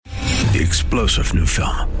The explosive new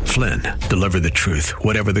film, Flynn, deliver the truth,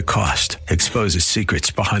 whatever the cost, exposes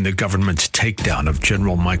secrets behind the government's takedown of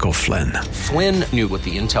General Michael Flynn. Flynn knew what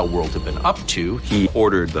the intel world had been up to. He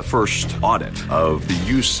ordered the first audit of the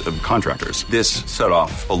use of contractors. This set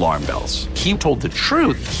off alarm bells. He told the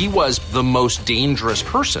truth. He was the most dangerous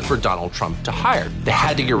person for Donald Trump to hire. They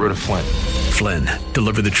had to get rid of Flynn. Flynn,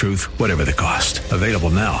 deliver the truth, whatever the cost. Available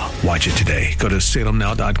now. Watch it today. Go to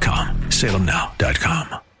salemnow.com.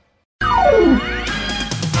 salemnow.com.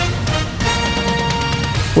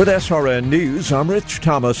 With SRN News, I'm Rich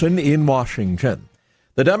Thomason in Washington.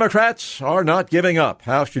 The Democrats are not giving up.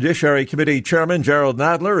 House Judiciary Committee Chairman Gerald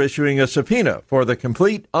Nadler issuing a subpoena for the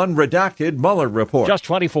complete unredacted Mueller report. Just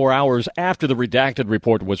 24 hours after the redacted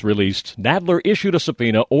report was released, Nadler issued a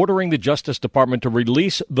subpoena ordering the Justice Department to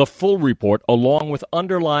release the full report along with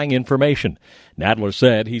underlying information. Nadler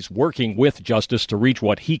said he's working with Justice to reach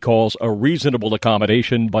what he calls a reasonable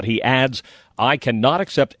accommodation, but he adds, "I cannot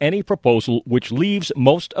accept any proposal which leaves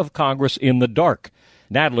most of Congress in the dark."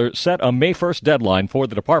 Nadler set a May 1st deadline for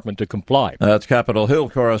the department to comply. That's Capitol Hill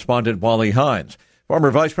correspondent Wally Hines.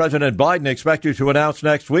 Former Vice President Biden expected to announce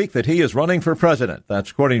next week that he is running for president.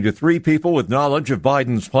 That's according to 3 people with knowledge of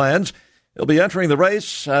Biden's plans. He'll be entering the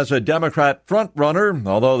race as a Democrat frontrunner,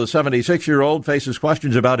 although the 76-year-old faces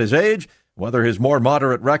questions about his age, whether his more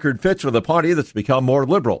moderate record fits with a party that's become more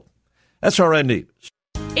liberal. SRN News.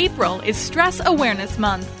 April is Stress Awareness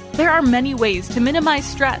Month. There are many ways to minimize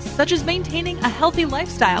stress, such as maintaining a healthy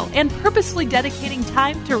lifestyle and purposefully dedicating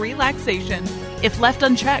time to relaxation. If left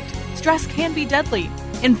unchecked, stress can be deadly.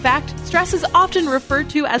 In fact, stress is often referred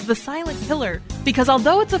to as the silent killer because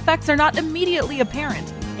although its effects are not immediately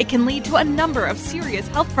apparent, it can lead to a number of serious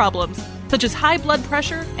health problems, such as high blood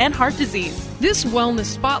pressure and heart disease. This Wellness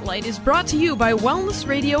Spotlight is brought to you by Wellness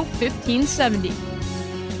Radio 1570.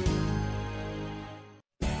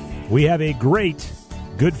 We have a great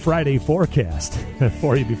Good Friday forecast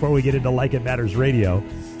for you before we get into Like It Matters Radio.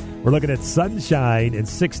 We're looking at sunshine and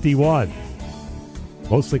 61.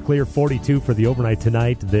 Mostly clear 42 for the overnight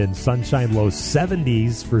tonight, then sunshine low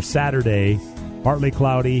 70s for Saturday, partly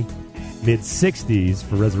cloudy, mid-60s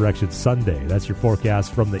for Resurrection Sunday. That's your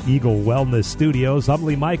forecast from the Eagle Wellness Studios. I'm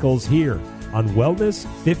Lee Michaels here on Wellness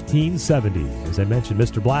 1570. As I mentioned,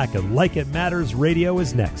 Mr. Black and Like It Matters Radio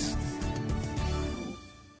is next.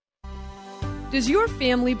 Does your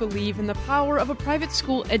family believe in the power of a private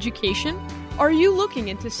school education? Are you looking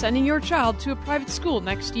into sending your child to a private school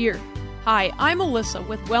next year? Hi, I'm Alyssa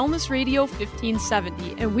with Wellness Radio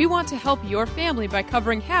 1570, and we want to help your family by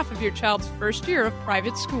covering half of your child's first year of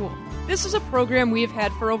private school. This is a program we have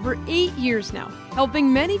had for over 8 years now,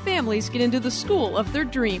 helping many families get into the school of their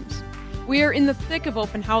dreams. We are in the thick of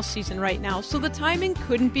open house season right now, so the timing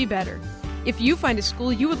couldn't be better. If you find a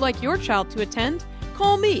school you would like your child to attend,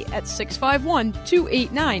 call me at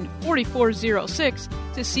 651-289-4406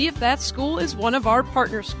 to see if that school is one of our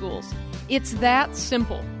partner schools. It's that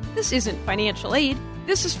simple. This isn't financial aid.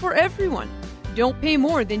 This is for everyone. Don't pay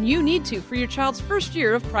more than you need to for your child's first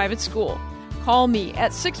year of private school. Call me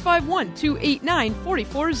at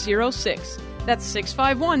 651-289-4406. That's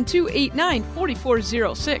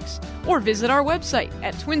 651-289-4406. Or visit our website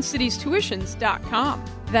at TwinCitiesTuitions.com.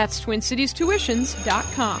 That's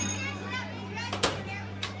TwinCitiesTuitions.com.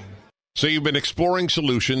 So you've been exploring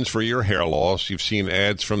solutions for your hair loss. You've seen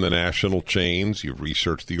ads from the national chains. You've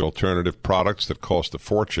researched the alternative products that cost a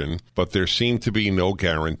fortune, but there seem to be no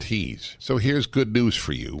guarantees. So here's good news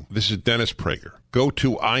for you. This is Dennis Prager. Go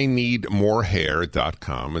to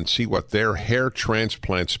INeedMoreHair.com and see what their hair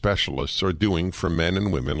transplant specialists are doing for men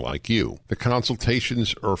and women like you. The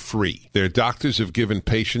consultations are free. Their doctors have given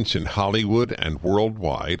patients in Hollywood and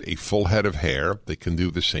worldwide a full head of hair. They can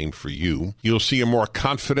do the same for you. You'll see a more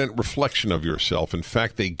confident reflection of yourself. In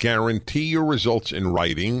fact, they guarantee your results in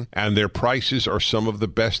writing, and their prices are some of the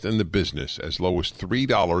best in the business, as low as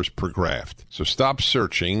 $3 per graft. So stop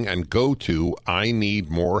searching and go to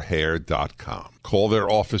INeedMoreHair.com. Call their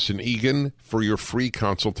office in Eagan for your free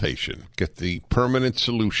consultation. Get the permanent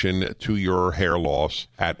solution to your hair loss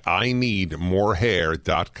at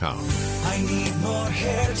INeedMoreHair.com.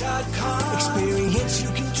 INeedMoreHair.com. Experience you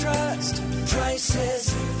can trust.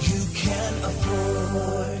 Prices you can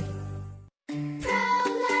afford.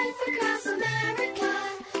 Pro-life across America.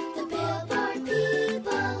 The Billboard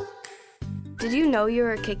people. Did you know you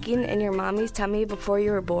were kicking in your mommy's tummy before you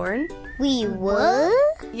were born? We what?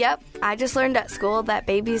 Yep, I just learned at school that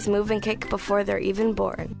babies move and kick before they're even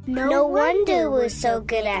born. No wonder we're so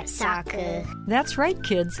good at soccer. That's right,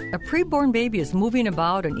 kids. A preborn baby is moving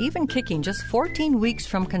about and even kicking just 14 weeks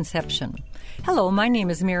from conception. Hello, my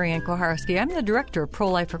name is Marianne Koharski. I'm the director of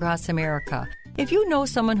Pro-Life Across America. If you know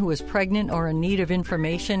someone who is pregnant or in need of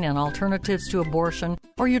information and alternatives to abortion,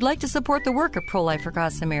 or you'd like to support the work of Pro-Life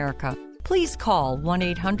Across America, please call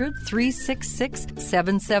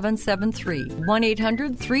 1-800-366-7773,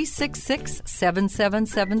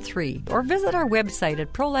 1-800-366-7773, or visit our website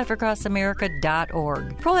at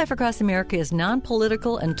prolifeacrossamerica.org. Pro-Life Across America is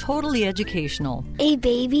non-political and totally educational. A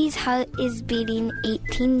baby's heart is beating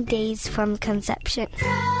 18 days from conception.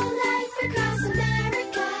 Pro-Life Across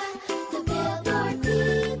America, the Billboard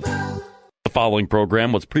people. The following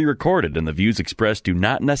program was pre-recorded, and the views expressed do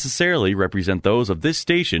not necessarily represent those of this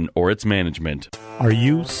station or its management. Are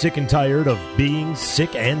you sick and tired of being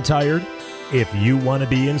sick and tired? If you want to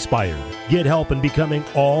be inspired, get help in becoming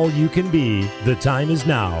all you can be, the time is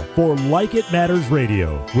now for Like It Matters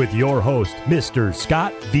Radio with your host, Mr.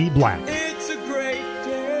 Scott V. Black. It's a great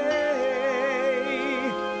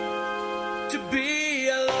day to be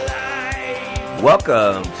alive.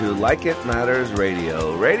 Welcome to Like It Matters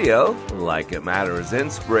Radio. Radio, like it matters,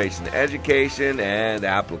 inspiration, education, and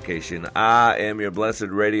application. I am your blessed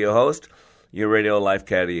radio host, your radio life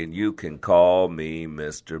caddy, and you can call me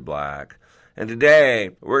Mr. Black. And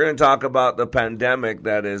today, we're going to talk about the pandemic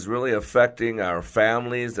that is really affecting our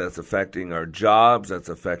families, that's affecting our jobs, that's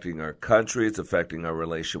affecting our country, it's affecting our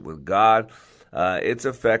relationship with God. It's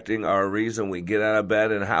affecting our reason we get out of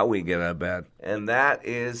bed and how we get out of bed. And that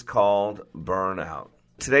is called burnout.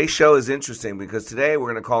 Today's show is interesting because today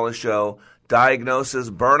we're going to call the show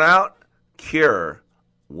Diagnosis Burnout, Cure,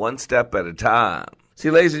 One Step at a Time.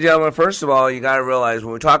 See, ladies and gentlemen, first of all, you got to realize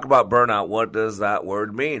when we talk about burnout, what does that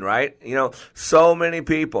word mean, right? You know, so many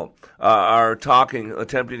people are talking,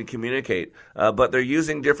 attempting to communicate, but they're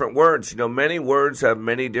using different words. You know, many words have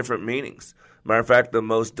many different meanings. Matter of fact, the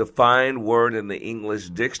most defined word in the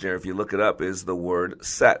English dictionary, if you look it up, is the word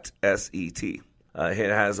set, S-E-T.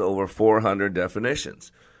 It has over 400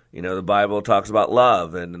 definitions. You know, the Bible talks about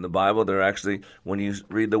love, and in the Bible, they're actually, when you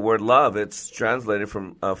read the word love, it's translated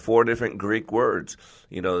from 4 different Greek words.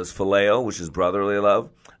 You know, there's phileo, which is brotherly love.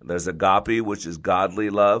 There's agape, which is godly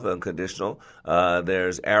love, unconditional.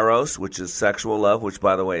 There's eros, which is sexual love, which,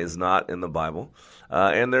 by the way, is not in the Bible.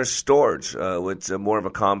 And there's storge, which is more of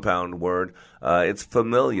a compound word. It's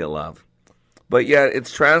familial love. But yet,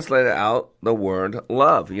 it's translated out the word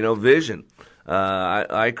love. You know, vision.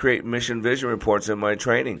 I create mission vision reports in my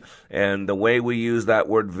training, and the way we use that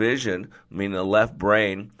word vision, meaning the left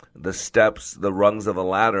brain, the steps, the rungs of a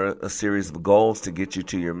ladder, a series of goals to get you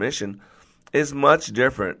to your mission, is much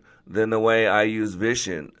different than the way I use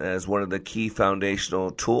vision as one of the key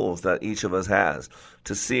foundational tools that each of us has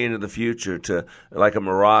to see into the future, to like a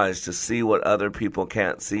mirage, to see what other people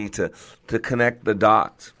can't see, to connect the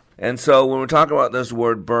dots. And so when we're talking about this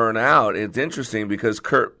word burnout, it's interesting because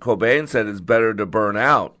Kurt Cobain said it's better to burn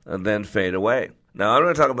out than fade away. Now, I'm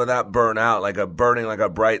going to talk about that burnout, like a burning like a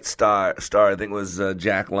bright star. I think it was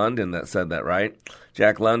Jack London that said that, right?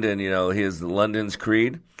 Jack London, you know, his London's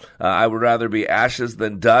creed. I would rather be ashes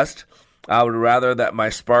than dust. I would rather that my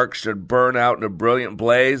spark should burn out in a brilliant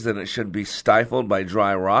blaze than it should be stifled by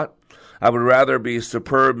dry rot. I would rather be a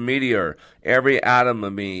superb meteor, every atom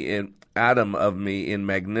of me in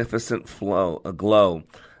magnificent glow,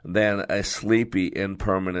 than a sleepy,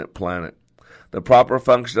 impermanent planet. The proper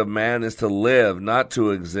function of man is to live, not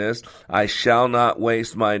to exist. I shall not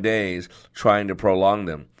waste my days trying to prolong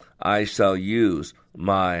them. I shall use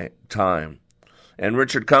my time. And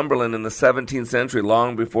Richard Cumberland in the 17th century,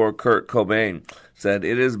 long before Kurt Cobain, said,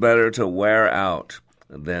 "It is better to wear out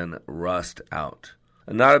than rust out."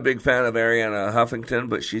 I'm not a big fan of Arianna Huffington,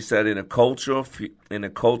 but she said, in a culture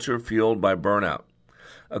fueled by burnout,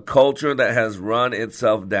 a culture that has run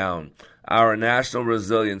itself down, our national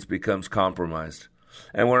resilience becomes compromised.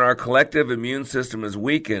 And when our collective immune system is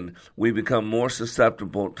weakened, we become more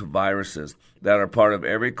susceptible to viruses that are part of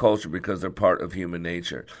every culture because they're part of human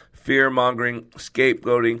nature. Fear-mongering,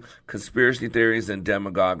 scapegoating, conspiracy theories, and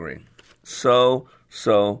demagoguery. So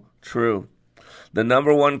true. The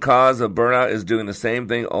number one cause of burnout is doing the same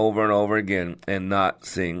thing over and over again and not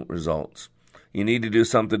seeing results. You need to do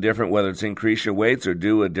something different, whether it's increase your weights or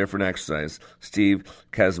do a different exercise. Steve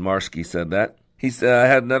Kazmarski said that. I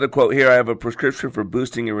had another quote here. I have a prescription for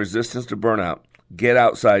boosting your resistance to burnout. Get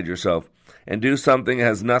outside yourself and do something that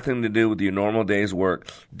has nothing to do with your normal day's work.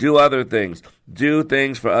 Do other things. Do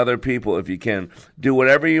things for other people if you can. Do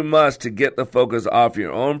whatever you must to get the focus off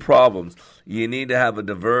your own problems. You need to have a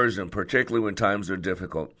diversion, particularly when times are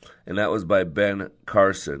difficult. And that was by Ben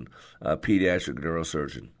Carson, a pediatric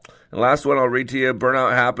neurosurgeon. And last one I'll read to you.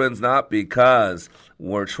 Burnout happens not because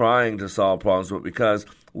we're trying to solve problems, but because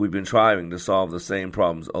we've been trying to solve the same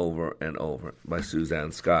problems over and over, by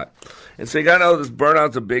Suzanne Scott. And so you got to know this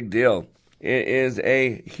burnout's a big deal. It is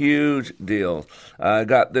a huge deal. I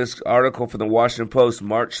got this article from the Washington Post,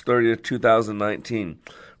 March 30th, 2019.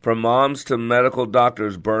 From moms to medical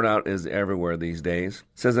doctors, burnout is everywhere these days.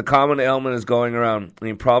 It says a common ailment is going around, and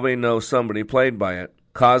you probably know somebody plagued by it.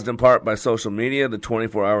 Caused in part by social media, the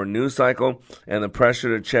 24-hour news cycle, and the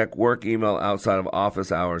pressure to check work email outside of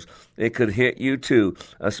office hours. It could hit you too,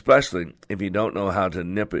 especially if you don't know how to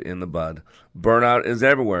nip it in the bud. Burnout is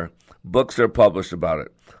everywhere. Books are published about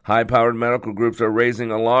it. High-powered medical groups are raising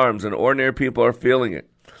alarms, and ordinary people are feeling it.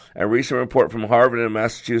 A recent report from Harvard and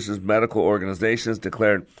Massachusetts medical organizations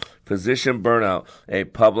declared physician burnout a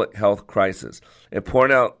public health crisis. It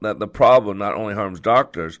pointed out that the problem not only harms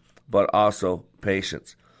doctors, but also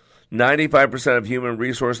patients. 95% of human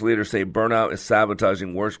resource leaders say burnout is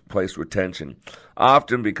sabotaging workplace retention,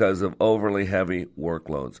 often because of overly heavy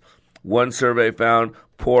workloads. One survey found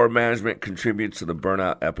poor management contributes to the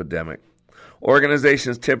burnout epidemic.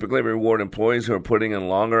 Organizations typically reward employees who are putting in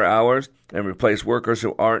longer hours and replace workers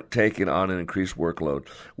who aren't taking on an increased workload,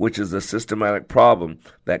 which is a systematic problem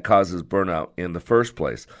that causes burnout in the first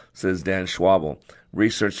place, says Dan Schwabel,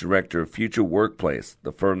 research director of Future Workplace,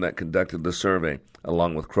 the firm that conducted the survey,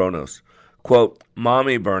 along with Kronos. Quote,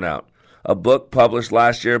 Mommy Burnout. A book published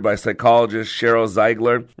last year by psychologist Cheryl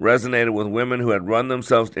Ziegler resonated with women who had run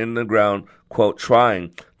themselves into the ground, quote,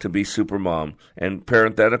 trying to be supermom. And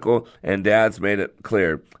parenthetical, and dads made it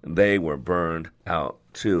clear they were burned out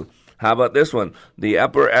too. How about this one? The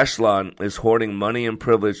upper echelon is hoarding money and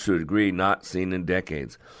privilege to a degree not seen in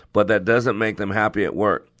decades, but that doesn't make them happy at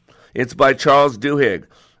work. It's by Charles Duhigg.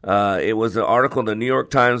 It was an article in the New York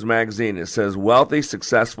Times Magazine. It says, wealthy,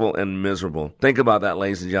 successful, and miserable. Think about that,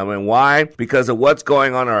 ladies and gentlemen. Why? Because of what's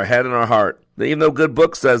going on in our head and our heart. Even though good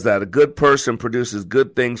book says that, a good person produces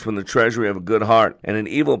good things from the treasury of a good heart, and an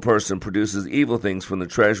evil person produces evil things from the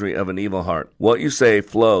treasury of an evil heart. What you say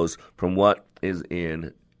flows from what is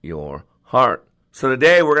in your heart. So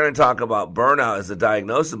today we're going to talk about burnout as a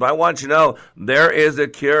diagnosis, but I want you to know there is a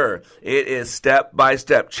cure. It is step by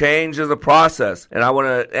step. Change is a process. And I want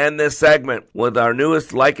to end this segment with our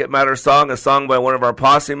newest Like It Matters song, a song by one of our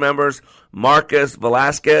posse members, Marcus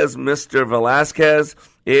Velasquez, Mr. Velasquez.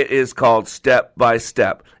 It is called Step by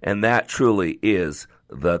Step, and that truly is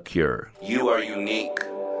the cure. You are unique.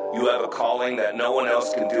 You have a calling that no one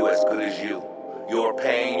else can do as good as you. Your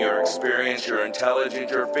pain, your experience, your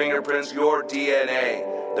intelligence, your fingerprints, your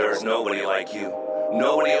DNA. There's nobody like you.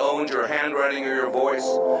 Nobody owns your handwriting or your voice,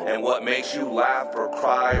 and what makes you laugh or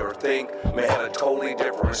cry or think may have a totally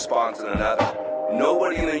different response than another.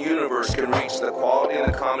 Nobody in the universe can reach the quality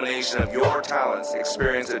and the combination of your talents,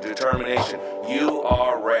 experience, and determination. You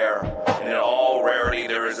are rare, and in all rarity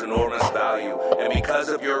there is enormous value. And because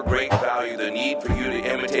of your great value, the need for you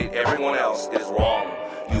to imitate everyone else is wrong.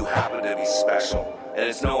 You happen to be special, and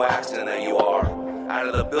it's no accident that you are. Out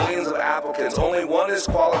of the billions of applicants, only one is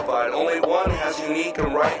qualified. Only one has unique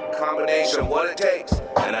and right combination of what it takes,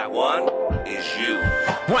 and that one is you.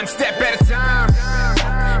 One step at a time.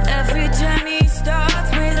 Every journey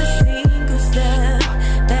starts with a single step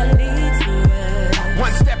that leads nowhere.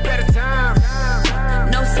 One step at a time.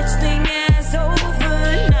 No such thing as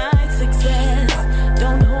overnight success.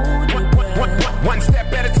 Don't hold your breath. One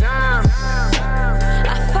step at a time.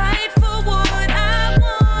 I fight for what I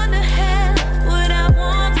want to have, what I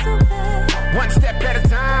want to have. One step at a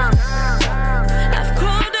time. I've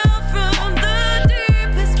crawled up from the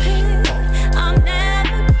deepest pit I'll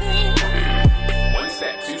never be. One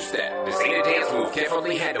step, two step. This ain't a dance move.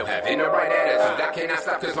 Carefully handle, having the right attitude. I cannot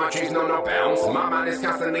stop cause my dreams know no bounds. My mind is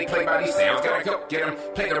constantly played by these sounds. Gotta go get them.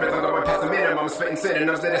 Play the rhythm going past the minimum. Spitting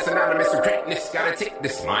synonyms that are synonymous with greatness. Gotta take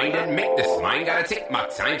this mind and make this mine. Gotta take my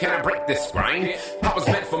time. Can I break this grind? I was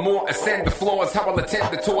meant for more. Ascend the floors. How I'll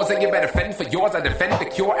attend the tours. And you better fend for yours. I defend the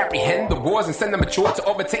cure. Apprehend the wars and send the mature to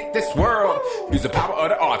overtake this world. Use the power of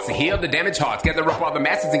the arts to heal the damaged hearts. Gather up all the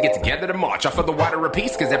masses and get together to march. Offer the water of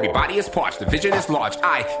peace cause everybody is parched. The vision is large.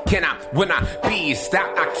 I cannot when I be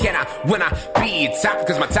stopped. I cannot when I be top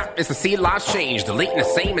cause my top is to see lives change. Deleting the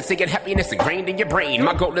same and seeing happiness ingrained in your brain.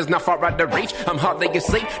 My goal is not far out of reach. I'm hardly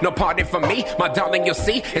asleep. No party for me. My darling, you'll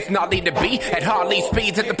see. It's gnarly to be at Harley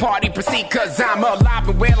speeds at the party proceed cause I'm alive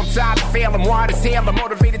and well. I'm tired of failing. Wide as hell. I'm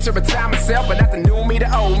motivated to retire myself. But not the new me to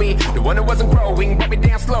owe me. The one who wasn't growing. Brought me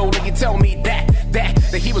down slowly. You told me that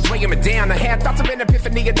he was weighing me down. I had thoughts of an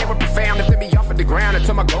epiphany and they were profound. Lifted me off of the ground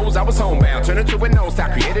until my goals I was homebound. Turned into a nose.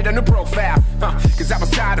 I created a new profile. Cause I was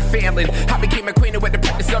tired of failing. I became acquainted with the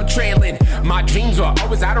practice of trailing. My dreams were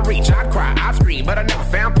always out of reach. I'd cry, I'd scream, but I never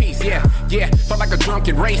found peace. Yeah, felt like a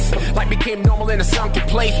drunken race. Life became normal in a sunken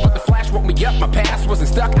place. But the flash woke me up, my past wasn't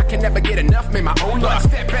stuck. I can never get enough, made my own luck. One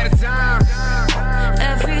step at a time.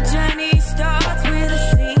 Every journey starts with a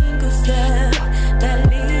single step that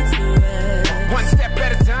leads to rest. One step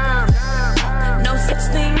at a time. No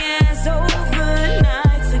such thing as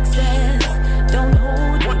overnight success. Don't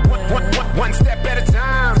hold your breath. One step at a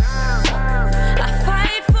time. I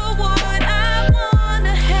fight for what I want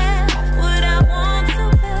to have, what I want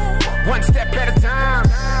to have. One step at a time.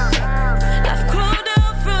 I've crawled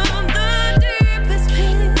out from the deepest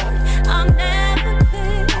pit. I'll never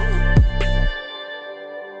quit.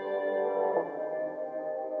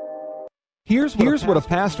 Here's what a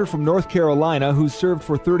pastor from North Carolina who's served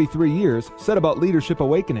for 33 years said about Leadership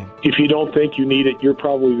Awakening. If you don't think you need it, you're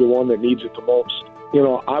probably the one that needs it the most. You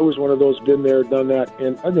know, I was one of those, been there, done that,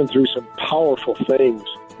 and I've been through some powerful things.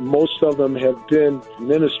 Most of them have been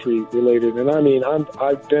ministry related. And I mean,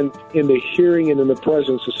 I've been in the hearing and in the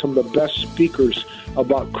presence of some of the best speakers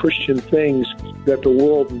about Christian things that the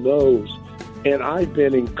world knows. And I've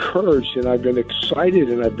been encouraged and I've been excited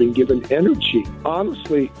and I've been given energy.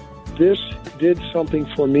 Honestly, this did something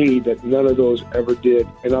for me that none of those ever did,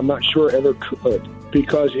 and I'm not sure ever could,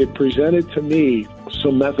 because it presented to me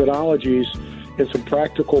some methodologies and some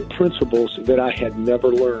practical principles that I had never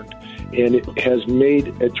learned, and it has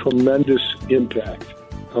made a tremendous impact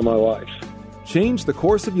on my life. Change the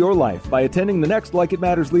course of your life by attending the next Like It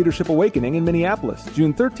Matters Leadership Awakening in Minneapolis,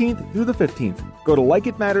 June 13th through the 15th. Go to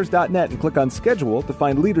likeitmatters.net and click on Schedule to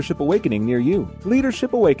find Leadership Awakening near you.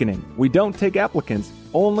 Leadership Awakening. We don't take applicants,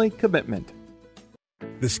 only commitment.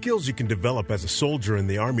 The skills you can develop as a soldier in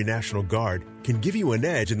the Army National Guard can give you an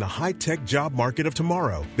edge in the high-tech job market of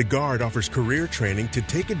tomorrow. The Guard offers career training to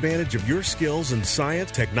take advantage of your skills in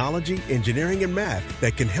science, technology, engineering, and math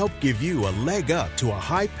that can help give you a leg up to a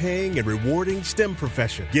high-paying and rewarding STEM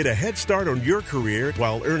profession. Get a head start on your career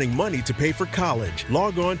while earning money to pay for college.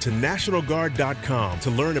 Log on to NationalGuard.com to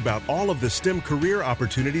learn about all of the STEM career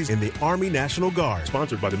opportunities in the Army National Guard.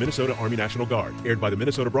 Sponsored by the Minnesota Army National Guard. Aired by the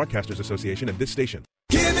Minnesota Broadcasters Association and this station.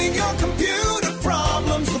 Giving your computer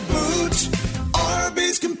problems the boot.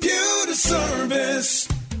 Arby's Computer Service.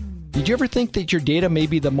 Did you ever think that your data may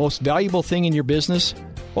be the most valuable thing in your business?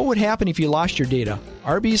 What would happen if you lost your data?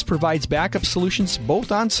 Arby's provides backup solutions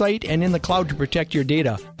both on-site and in the cloud to protect your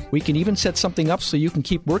data. We can even set something up so you can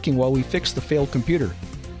keep working while we fix the failed computer.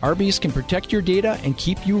 Arby's can protect your data and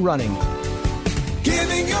keep you running.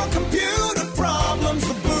 Giving your computer problems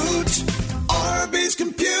the boot. Arby's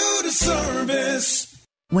Computer Service.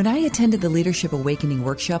 When I attended the Leadership Awakening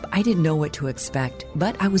workshop, I didn't know what to expect,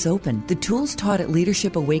 but I was open. The tools taught at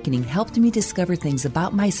Leadership Awakening helped me discover things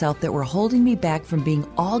about myself that were holding me back from being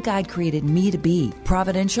all God created me to be.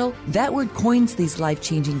 Providential? That word coins these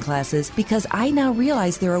life-changing classes because I now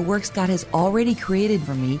realize there are works God has already created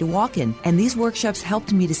for me to walk in, and these workshops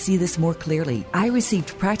helped me to see this more clearly. I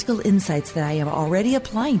received practical insights that I am already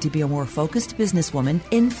applying to be a more focused businesswoman,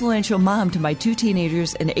 influential mom to my 2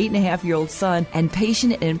 teenagers, an 8.5-year-old son, and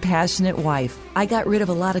patient and passionate wife. I got rid of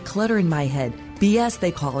a lot of clutter in my head. BS,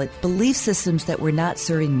 they call it, belief systems that were not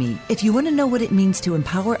serving me. If you want to know what it means to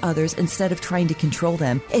empower others instead of trying to control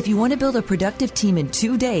them, if you want to build a productive team in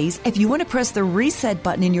 2 days, if you want to press the reset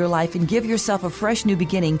button in your life and give yourself a fresh new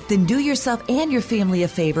beginning, then do yourself and your family a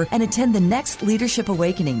favor and attend the next Leadership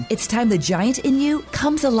Awakening. It's time the giant in you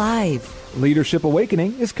comes alive. Leadership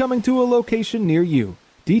Awakening is coming to a location near you.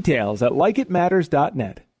 Details at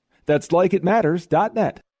likeitmatters.net. That's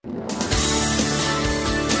likeitmatters.net.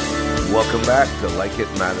 Welcome back to Like It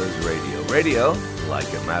Matters Radio. Radio,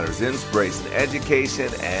 like it matters, inspiration, education,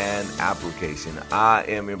 and application. I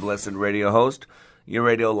am your blessed radio host, your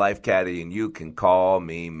radio life caddy, and you can call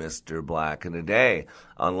me Mr. Black. And today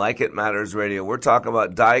on Like It Matters Radio, we're talking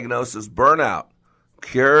about diagnosis burnout,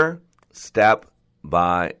 cure step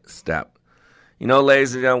by step. You know,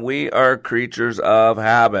 ladies and gentlemen, we are creatures of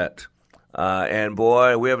habit. And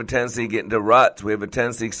boy, we have a tendency to get into ruts. We have a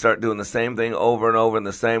tendency to start doing the same thing over and over in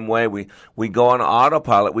the same way. We go on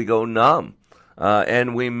autopilot. We go numb.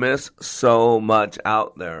 And we miss so much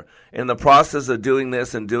out there. In the process of doing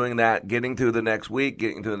this and doing that, getting through the next week,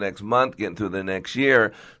 getting through the next month, getting through the next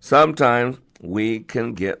year, sometimes we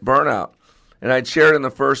can get burnout. And I'd shared in the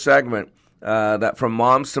first segment that from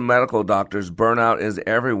moms to medical doctors, burnout is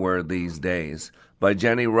everywhere these days. By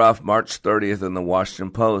Jenny Ruff, March 30th in the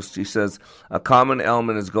Washington Post. She says, a common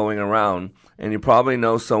ailment is going around, and you probably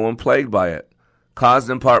know someone plagued by it. Caused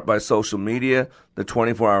in part by social media, the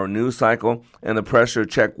 24-hour news cycle, and the pressure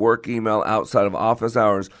to check work email outside of office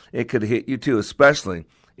hours, it could hit you too, especially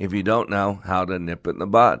if you don't know how to nip it in the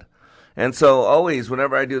bud. And so always,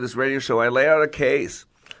 whenever I do this radio show, I lay out a case.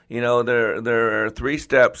 You know, there are 3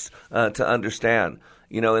 steps to understand.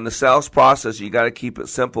 You know, in the sales process, you got to keep it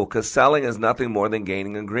simple because selling is nothing more than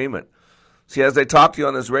gaining agreement. See, as I talk to you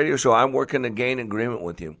on this radio show, I'm working to gain agreement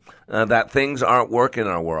with you that things aren't working in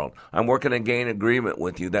our world. I'm working to gain agreement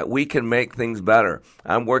with you that we can make things better.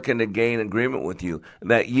 I'm working to gain agreement with you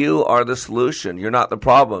that you are the solution. You're not the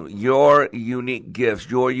problem. Your unique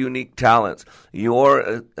gifts, your unique talents,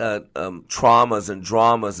 your traumas and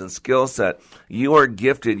dramas and skill set, you are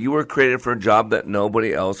gifted. You were created for a job that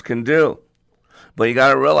nobody else can do. But you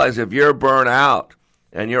got to realize if you're burnt out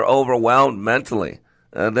and you're overwhelmed mentally,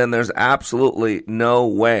 then there's absolutely no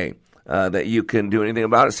way that you can do anything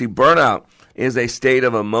about it. See, burnout is a state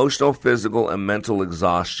of emotional, physical, and mental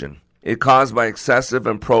exhaustion. It's caused by excessive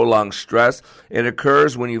and prolonged stress. It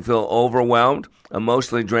occurs when you feel overwhelmed,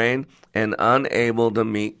 emotionally drained, and unable to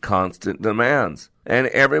meet constant demands. And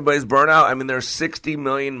everybody's burnt out. I mean, there's 60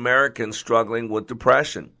 million Americans struggling with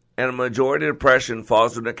depression. And a majority of depression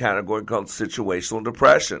falls into a category called situational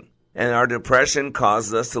depression. And our depression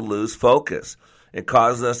causes us to lose focus. It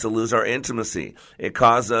causes us to lose our intimacy. It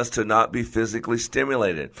causes us to not be physically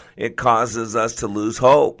stimulated. It causes us to lose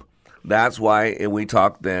hope. That's why we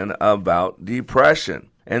talk then about depression.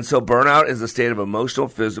 And so burnout is a state of emotional,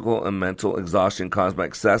 physical, and mental exhaustion caused by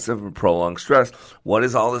excessive and prolonged stress. What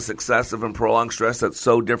is all this excessive and prolonged stress that's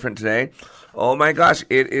so different today? Oh my gosh,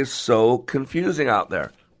 it is so confusing out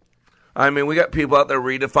there. I mean, we got people out there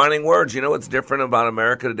redefining words. You know what's different about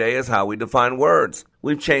America today is how we define words.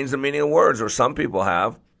 We've changed the meaning of words, or some people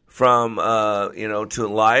have, from, to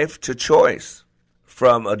life to choice,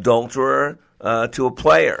 from adulterer to a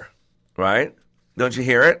player, right? Don't you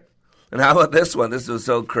hear it? And how about this one? This was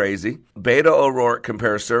so crazy. Beto O'Rourke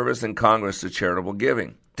compares service in Congress to charitable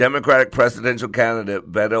giving. Democratic presidential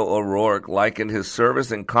candidate Beto O'Rourke likened his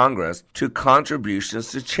service in Congress to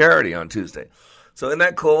contributions to charity on Tuesday. So isn't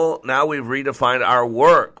that cool? Now we've redefined our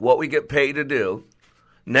work, what we get paid to do.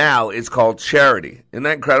 Now it's called charity. Isn't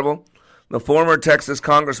that incredible? The former Texas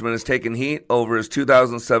congressman has taken heat over his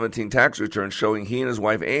 2017 tax return, showing he and his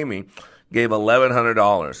wife Amy gave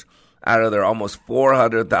 $1,100 out of their almost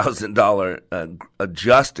 $400,000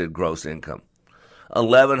 adjusted gross income.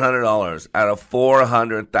 $1,100 out of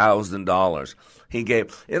 $400,000. He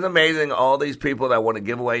gave. It's amazing, all these people that want to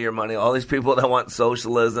give away your money, all these people that want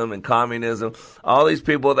socialism and communism, all these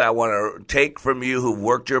people that want to take from you who've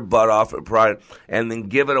worked your butt off at pride and then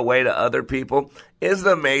give it away to other people. Isn't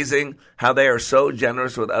it amazing how they are so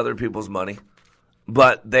generous with other people's money,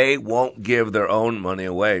 but they won't give their own money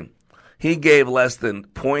away? He gave less than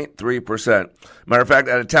 0.3%. Matter of fact,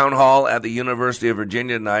 at a town hall at the University of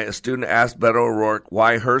Virginia tonight, a student asked Beto O'Rourke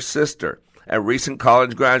why her sister, a recent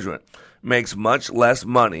college graduate, makes much less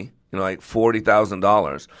money, like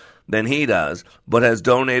 $40,000, than he does, but has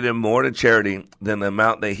donated more to charity than the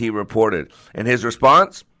amount that he reported. And his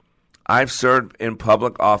response? I've served in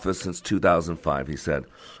public office since 2005, he said.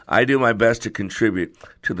 I do my best to contribute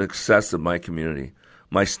to the success of my community,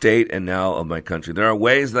 my state, and now of my country. There are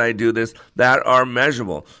ways that I do this that are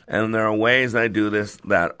measurable, and there are ways that I do this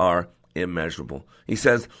that are immeasurable. He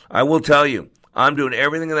says, I will tell you, I'm doing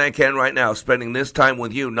everything that I can right now, spending this time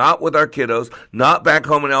with you, not with our kiddos, not back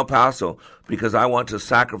home in El Paso, because I want to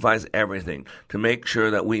sacrifice everything to make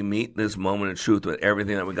sure that we meet this moment of truth with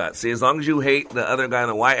everything that we got. See, as long as you hate the other guy in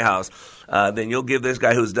the White House, then you'll give this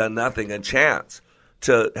guy who's done nothing a chance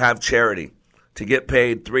to have charity, to get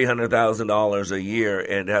paid $300,000 a year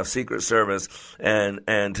and to have Secret Service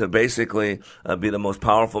and to basically be the most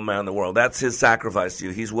powerful man in the world. That's his sacrifice to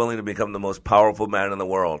you. He's willing to become the most powerful man in the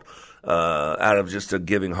world out of just a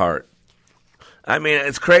giving heart. I mean,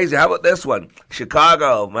 it's crazy. How about this one?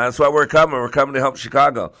 Chicago. That's why we're coming. We're coming to help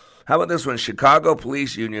Chicago. How about this one? Chicago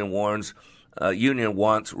Police Union wants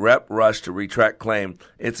Rep. Rush to retract claim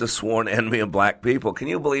it's a sworn enemy of black people. Can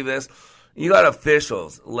you believe this? You got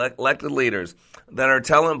officials, elected leaders, that are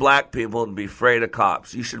telling black people to be afraid of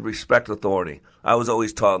cops. You should respect authority. I was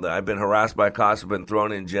always told that. I've been harassed by cops. I've been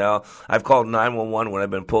thrown in jail. I've called 911 when I've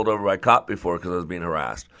been pulled over by a cop before because I was being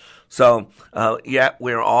harassed. So,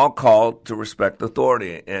 we're all called to respect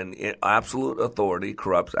authority, and absolute authority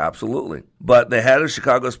corrupts absolutely. But the head of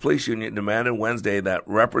Chicago's police union demanded Wednesday that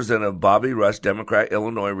Representative Bobby Rush, Democrat,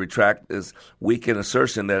 Illinois, retract his weekend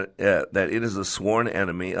assertion that it is a sworn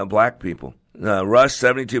enemy of black people. Rush,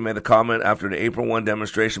 72, made the comment after the April 1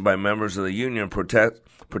 demonstration by members of the union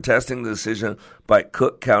protesting the decision by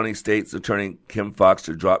Cook County State's Attorney Kim Foxx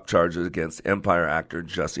to drop charges against Empire actor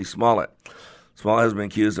Jussie Smollett. Smollett has been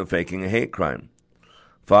accused of faking a hate crime.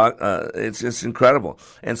 It's just incredible.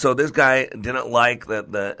 And so this guy didn't like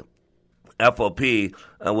that the FOP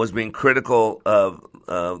was being critical of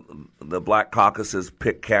the Black Caucus's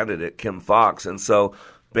pick candidate, Kim Foxx, and so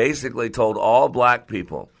basically told all black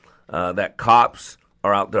people that cops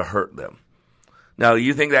are out to hurt them. Now,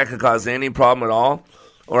 you think that could cause any problem at all?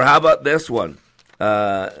 Or how about this one?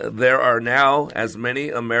 There are now as many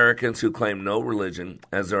Americans who claim no religion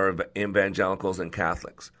as there are evangelicals and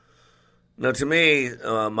Catholics. Now, to me,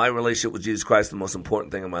 my relationship with Jesus Christ is the most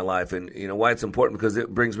important thing in my life. And you know why it's important? Because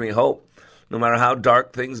it brings me hope. No matter how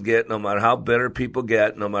dark things get, no matter how bitter people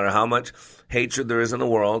get, no matter how much hatred there is in the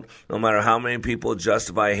world, no matter how many people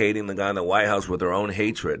justify hating the guy in the White House with their own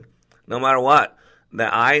hatred, no matter what,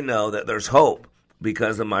 that I know that there's hope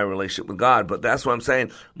because of my relationship with God. But that's what I'm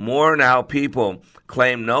saying. More now people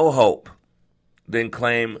claim no hope than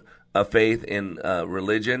claim a faith in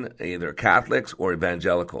religion, either Catholics or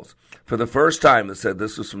evangelicals. For the first time, it said,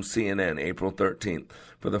 this was from CNN, April 13th,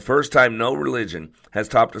 for the first time, no religion has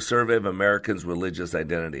topped a survey of Americans' religious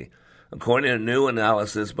identity. According to a new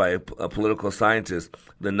analysis by a political scientist,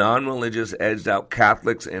 the non-religious edged out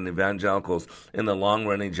Catholics and evangelicals in the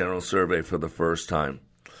long-running general survey for the first time.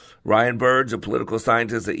 Ryan Burge, a political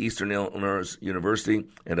scientist at Eastern Illinois University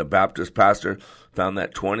and a Baptist pastor, found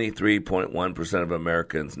that 23.1% of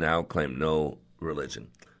Americans now claim no religion.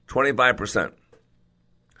 25%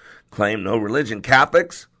 claim no religion.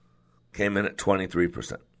 Catholics came in at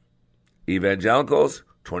 23%. Evangelicals,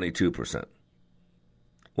 22%.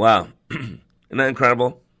 Wow. Isn't that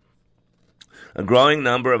incredible? A growing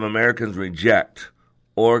number of Americans reject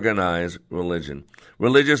organized religion.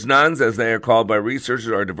 Religious nuns, as they are called by researchers,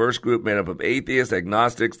 are a diverse group made up of atheists,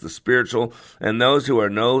 agnostics, the spiritual, and those who are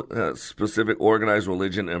no specific organized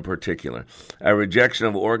religion in particular. A rejection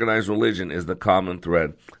of organized religion is the common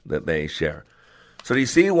thread that they share. So do you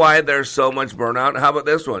see why there's so much burnout? How about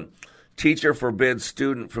this one? Teacher forbids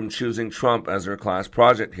student from choosing Trump as her class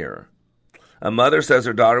project hero. A mother says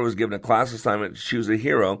her daughter was given a class assignment to choose a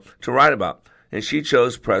hero to write about, and she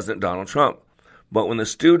chose President Donald Trump. But when the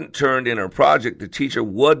student turned in her project, the teacher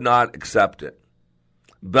would not accept it.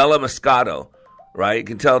 Bella Moscato, right? You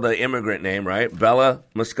can tell the immigrant name, right? Bella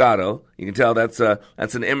Moscato. You can tell that's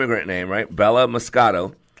an immigrant name, right? Bella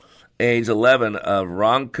Moscato, age 11, of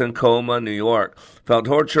Ronkonkoma, New York, felt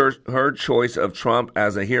her choice of Trump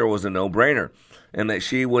as a hero was a no-brainer and that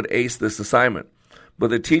she would ace this assignment. But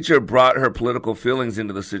the teacher brought her political feelings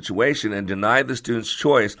into the situation and denied the student's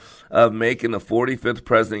choice of making the 45th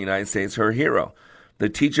president of the United States her hero. The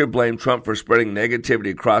teacher blamed Trump for spreading negativity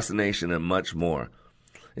across the nation and much more.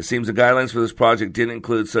 It seems the guidelines for this project didn't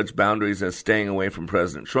include such boundaries as staying away from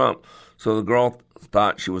President Trump, so the girl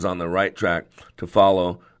thought she was on the right track to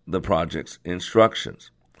follow the project's instructions.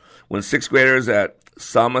 When sixth graders at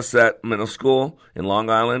Somerset Middle School in Long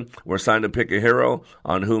Island were assigned to pick a hero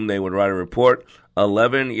on whom they would write a report,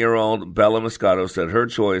 11-year-old Bella Moscato said her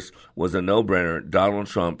choice was a no-brainer. Donald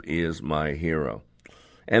Trump is my hero.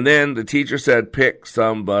 And then the teacher said, pick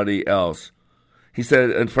somebody else. He said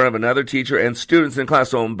in front of another teacher and students in class,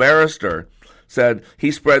 so embarrassed her, said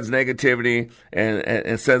he spreads negativity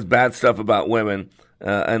and says bad stuff about women,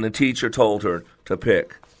 and the teacher told her to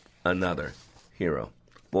pick another hero.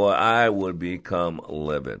 Boy, I would become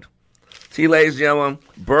livid. See, ladies and gentlemen,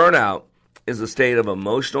 burnout is a state of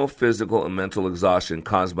emotional, physical, and mental exhaustion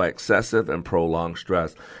caused by excessive and prolonged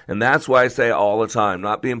stress. And that's why I say all the time,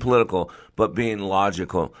 not being political, but being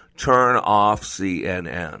logical, turn off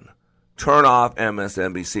CNN. Turn off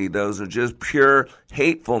MSNBC. Those are just pure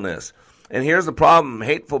hatefulness. And here's the problem.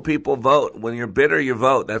 Hateful people vote. When you're bitter, you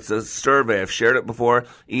vote. That's a survey. I've shared it before.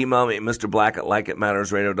 Email me at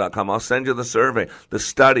mrblack@likeitmattersradio.com. I'll send you the survey, the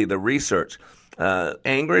study, the research.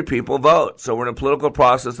 Angry people vote. So we're in a political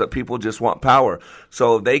process that people just want power.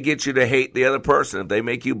 So if they get you to hate the other person, if they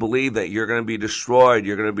make you believe that you're going to be destroyed,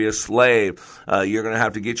 you're going to be a slave, you're going to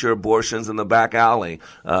have to get your abortions in the back alley,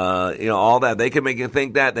 all that, they can make you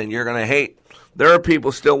think that, then you're going to hate. There are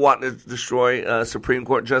people still wanting to destroy Supreme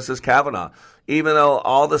Court Justice Kavanaugh. Even though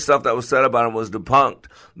all the stuff that was said about him was debunked,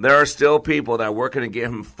 there are still people that are working to get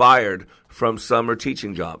him fired from summer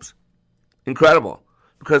teaching jobs. Incredible.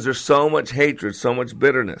 Because there's so much hatred, so much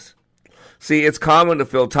bitterness. See, it's common to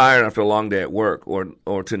feel tired after a long day at work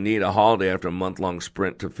or to need a holiday after a month-long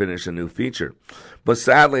sprint to finish a new feature. But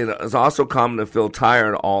sadly, it's also common to feel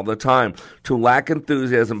tired all the time, to lack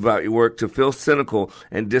enthusiasm about your work, to feel cynical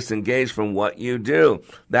and disengaged from what you do.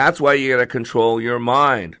 That's why you got to control your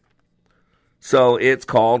mind. So it's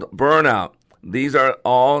called burnout. These are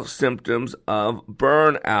all symptoms of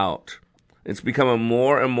burnout. It's becoming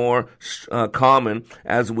more and more common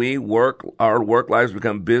as our work lives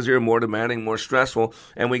become busier, more demanding, more stressful,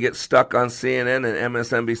 and we get stuck on CNN and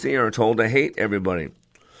MSNBC and are told to hate everybody.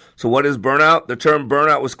 So what is burnout? The term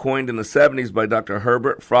burnout was coined in the 70s by Dr.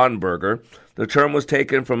 Herbert Frauenberger. The term was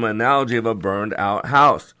taken from an analogy of a burned out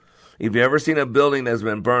house. If you've ever seen a building that's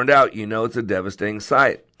been burned out, you know it's a devastating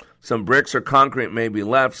sight. Some bricks or concrete may be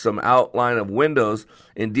left, some outline of windows.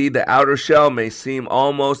 Indeed, the outer shell may seem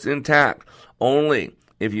almost intact. Only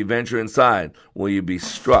if you venture inside will you be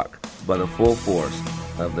struck by the full force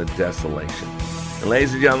of the desolation. And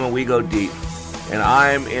ladies and gentlemen, we go deep. And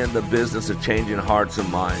I'm in the business of changing hearts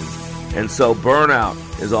and minds. And so burnout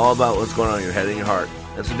is all about what's going on in your head and your heart.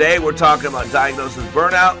 And today we're talking about diagnosis,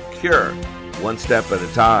 burnout, cure, one step at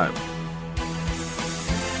a time.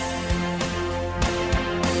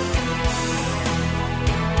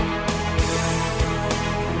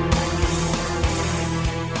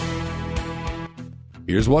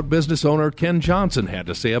 Here's what business owner Ken Johnson had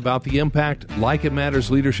to say about the impact Like It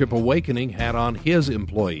Matters Leadership Awakening had on his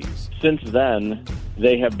employees. Since then,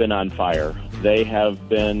 they have been on fire. They have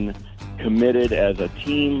been committed as a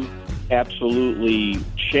team, absolutely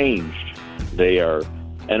changed. They are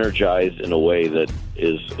energized in a way that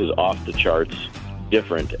is off the charts,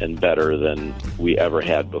 different and better than we ever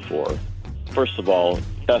had before. First of all,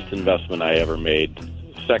 best investment I ever made.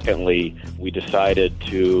 Secondly, we decided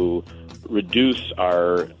to reduce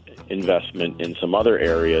our investment in some other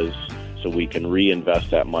areas so we can reinvest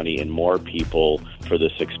that money in more people for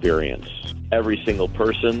this experience. Every single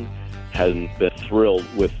person has been thrilled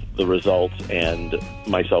with the results, and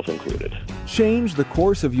myself included. Change the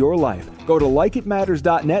course of your life. Go to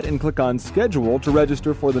likeitmatters.net and click on Schedule to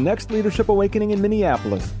register for the next Leadership Awakening in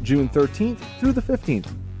Minneapolis, June 13th through the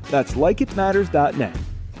 15th. That's likeitmatters.net.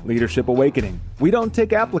 Leadership Awakening. We don't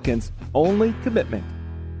take applicants, only commitment.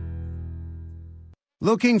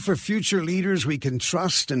 Looking for future leaders we can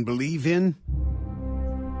trust and believe in?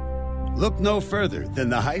 Look no further than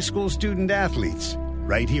the high school student athletes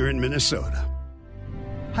right here in Minnesota.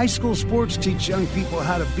 High school sports teach young people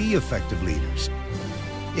how to be effective leaders.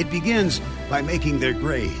 It begins by making their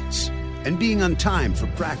grades and being on time for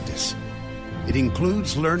practice. It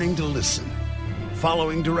includes learning to listen,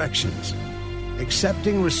 following directions,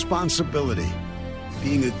 accepting responsibility,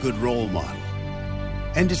 being a good role model.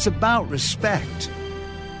 And it's about respect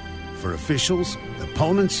for officials,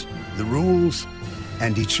 opponents, the rules,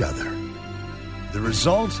 and each other. The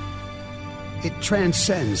result? It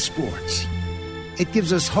transcends sports. It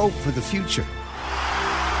gives us hope for the future.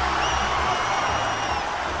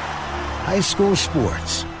 High school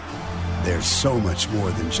sports. There's so much more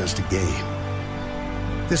than just a game.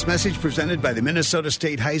 This message presented by the Minnesota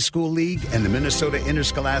State High School League and the Minnesota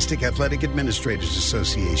Interscholastic Athletic Administrators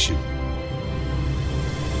Association.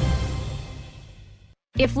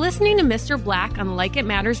 If listening to Mr. Black on Like It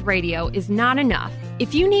Matters Radio is not enough,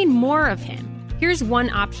 if you need more of him, here's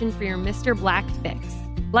one option for your Mr. Black fix.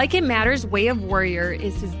 Like It Matters Way of Warrior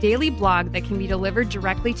is his daily blog that can be delivered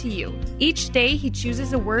directly to you. Each day, he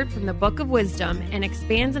chooses a word from the Book of Wisdom and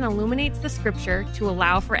expands and illuminates the scripture to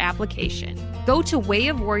allow for application. Go to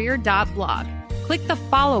wayofwarrior.blog, click the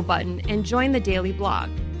follow button, and join the daily blog.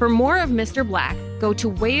 For more of Mr. Black, go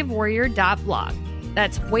to wayofwarrior.blog.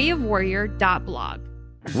 That's wayofwarrior.blog.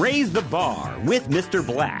 Raise the bar with Mr.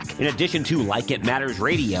 Black. In addition to Like It Matters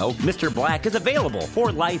Radio, Mr. Black is available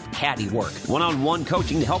for life caddy work, one-on-one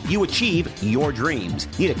coaching to help you achieve your dreams.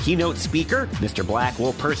 Need a keynote speaker? Mr. Black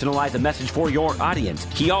will personalize a message for your audience.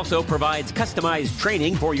 He also provides customized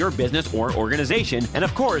training for your business or organization. And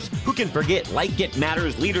of course, who can forget Like It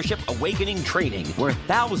Matters Leadership Awakening Training, where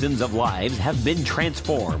thousands of lives have been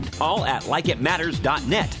transformed. All at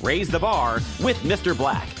likeitmatters.net. Raise the bar with Mr.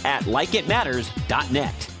 Black at likeitmatters.net.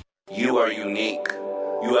 You are unique.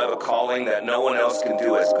 You have a calling that no one else can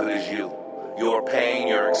do as good as you. Your pain,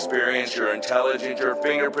 your experience, your intelligence, your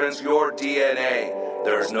fingerprints, your DNA.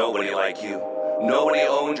 There's nobody like you. Nobody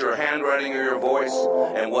owns your handwriting or your voice,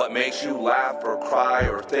 and what makes you laugh or cry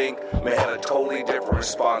or think may have a totally different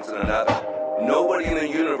response than another. Nobody in the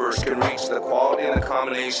universe can reach the quality and the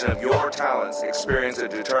combination of your talents, experience, and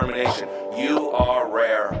determination. You are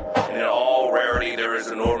rare, and in all rarity there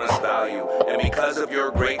is enormous value. And because of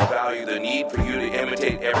your great value, the need for you to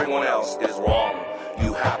imitate everyone else is wrong.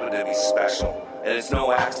 You happen to be special, and it's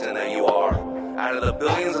no accident that you are. Out of the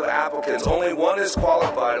billions of applicants, only one is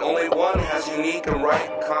qualified. Only one has unique and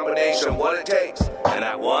right combination of what it takes, and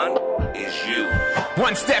that one is you.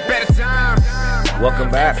 One step at a time.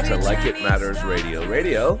 Welcome back to Like It Matters Radio.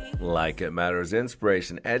 Radio, like it matters,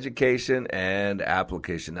 inspiration, education, and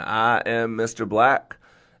application. I am Mr. Black,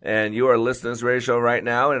 and you are listening to this radio show right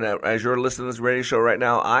now. And as you're listening to this radio show right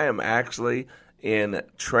now, I am actually in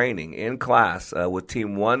training, in class, with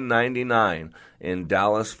Team 199 in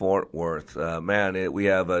Dallas-Fort Worth. We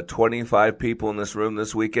have 25 people in this room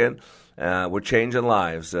this weekend. We're changing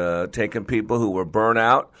lives, taking people who were burnt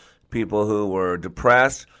out, people who were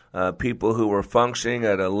depressed, people who were functioning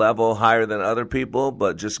at a level higher than other people,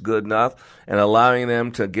 but just good enough, and allowing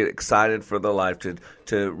them to get excited for their life, to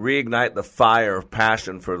reignite the fire of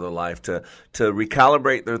passion for their life, to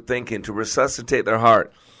recalibrate their thinking, to resuscitate their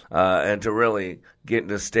heart, and to really get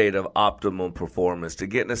in a state of optimal performance, to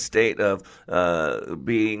get in a state of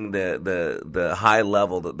being the high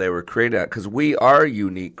level that they were created at, because we are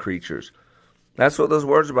unique creatures. That's what those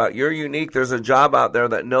words are about. You're unique. There's a job out there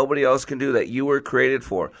that nobody else can do that you were created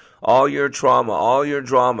for. All your trauma, all your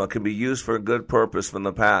drama can be used for a good purpose from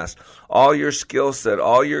the past. All your skill set,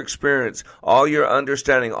 all your experience, all your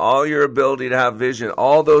understanding, all your ability to have vision,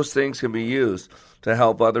 all those things can be used to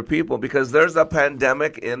help other people, because there's a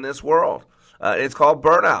pandemic in this world. It's called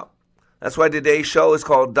burnout. That's why today's show is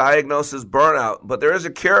called Diagnosis Burnout. But there is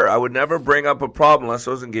a cure. I would never bring up a problem unless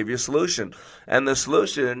I was going to give you a solution. And the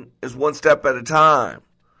solution is one step at a time.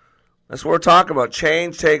 That's what we're talking about.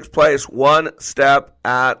 Change takes place one step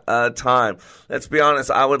at a time. Let's be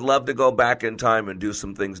honest, I would love to go back in time and do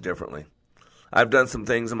some things differently. I've done some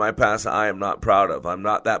things in my past I am not proud of. I'm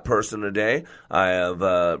not that person today. I have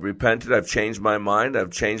repented. I've changed my mind. I've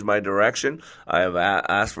changed my direction. I have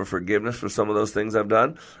asked for forgiveness for some of those things I've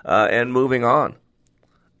done, and moving on.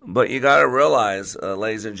 But you got to realize,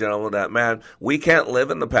 ladies and gentlemen, that, man, we can't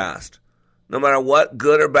live in the past. No matter what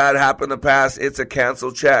good or bad happened in the past, it's a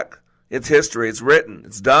canceled check. It's history. It's written.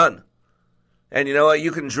 It's done. And you know what?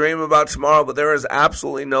 You can dream about tomorrow, but there is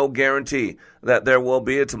absolutely no guarantee that there will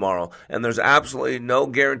be a tomorrow. And there's absolutely no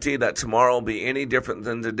guarantee that tomorrow will be any different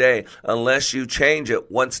than today unless you change it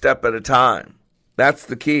one step at a time. That's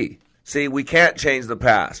the key. See, we can't change the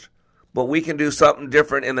past, but we can do something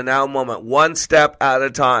different in the now moment, one step at a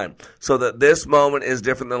time, so that this moment is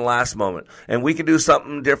different than the last moment. And we can do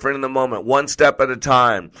something different in the moment, one step at a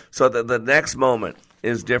time, so that the next moment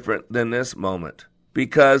is different than this moment.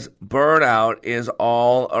 Because burnout is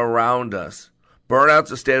all around us. Burnout's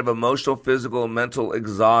a state of emotional, physical, and mental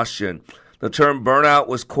exhaustion. The term burnout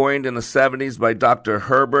was coined in the 70s by Dr.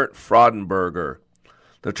 Herbert Freudenberger.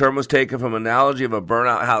 The term was taken from an analogy of a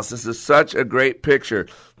burnout house. This is such a great picture.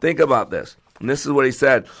 Think about this. And this is what he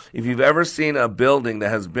said. If you've ever seen a building that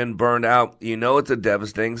has been burned out, you know it's a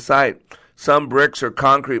devastating sight. Some bricks or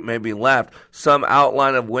concrete may be left, some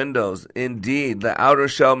outline of windows. Indeed, the outer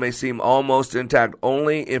shell may seem almost intact.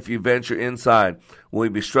 Only if you venture inside will you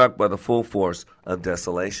be struck by the full force of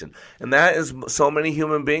desolation. And that is, so many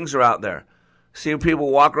human beings are out there. Seeing people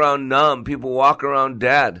walk around numb, people walk around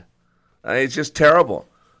dead. It's just terrible.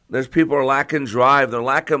 There's people who are lacking drive. They're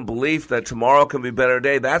lacking belief that tomorrow can be a better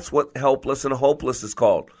day. That's what helpless and hopeless is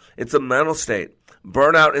called. It's a mental state.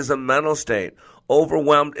 Burnout is a mental state.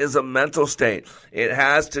 Overwhelmed is a mental state. It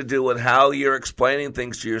has to do with how you're explaining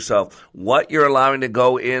things to yourself, what you're allowing to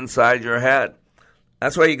go inside your head.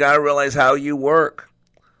 That's why you got to realize how you work.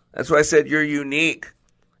 That's why I said you're unique.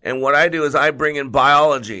 And what I do is I bring in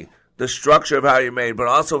biology, the structure of how you're made, but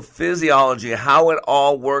also physiology, how it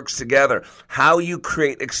all works together, how you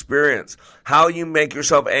create experience, how you make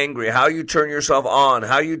yourself angry, how you turn yourself on,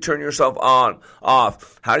 how you turn yourself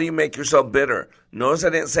off, how do you make yourself bitter. Notice I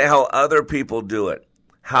didn't say how other people do it.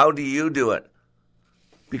 How do you do it?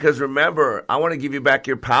 Because remember, I want to give you back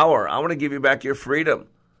your power. I want to give you back your freedom.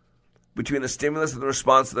 Between the stimulus and the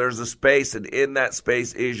response, there's a space, and in that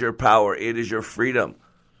space is your power. It is your freedom.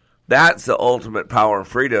 That's the ultimate power and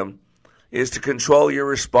freedom, is to control your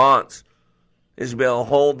response, is to be able to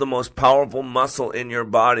hold the most powerful muscle in your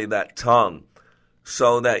body, that tongue,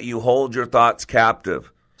 so that you hold your thoughts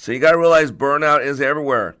captive. So you got to realize burnout is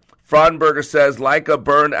everywhere. Freudenberger says, like a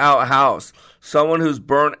burned out house, someone who's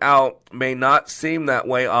burnt out may not seem that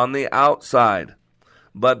way on the outside,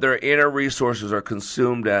 but their inner resources are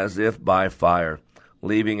consumed as if by fire,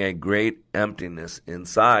 leaving a great emptiness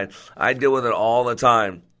inside. I deal with it all the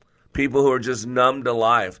time. People who are just numb to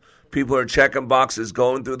life, people who are checking boxes,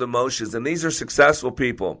 going through the motions, and these are successful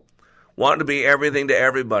people, wanting to be everything to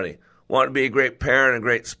everybody. Want to be a great parent, a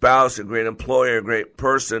great spouse, a great employer, a great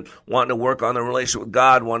person, wanting to work on the relationship with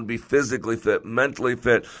God, want to be physically fit, mentally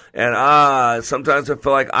fit. And sometimes I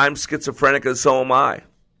feel like I'm schizophrenic and so am I,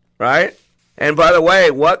 right? And by the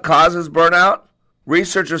way, what causes burnout?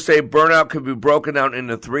 Researchers say burnout can be broken down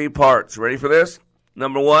into 3 parts. Ready for this?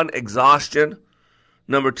 Number 1, exhaustion.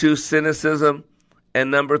 Number 2, cynicism.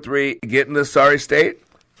 And number 3, get in the sorry state.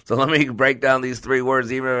 So let me break down these 3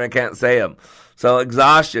 words even if I can't say them. So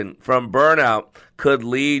exhaustion from burnout could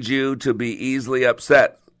lead you to be easily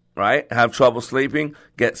upset, right? Have trouble sleeping,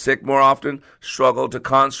 get sick more often, struggle to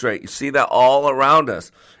concentrate. You see that all around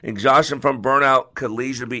us. Exhaustion from burnout could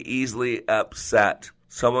lead you to be easily upset.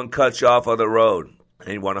 Someone cuts you off on the road.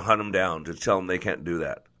 and you want to hunt them down to tell them they can't do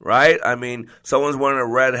that, right? I mean, someone's wearing a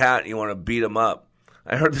red hat and you want to beat them up.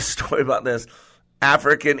 I heard this story about this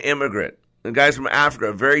African immigrant. The guy's from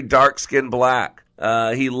Africa, very dark-skinned black.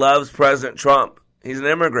 He loves President Trump. He's an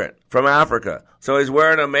immigrant from Africa. So he's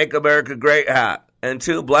wearing a Make America Great hat. And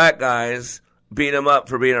two black guys beat him up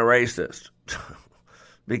for being a racist.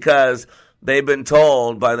 Because they've been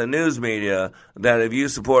told by the news media that if you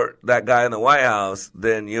support that guy in the White House,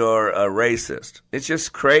 then you're a racist. It's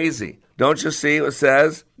just crazy. Don't you see what it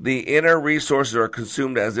says? The inner resources are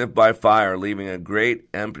consumed as if by fire, leaving a great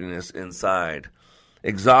emptiness inside.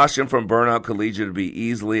 Exhaustion from burnout could lead you to be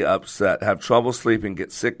easily upset, have trouble sleeping,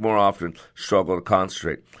 get sick more often, struggle to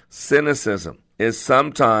concentrate. Cynicism is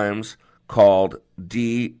sometimes called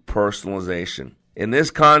depersonalization. In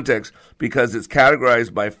this context, because it's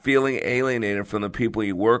categorized by feeling alienated from the people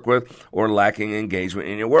you work with or lacking engagement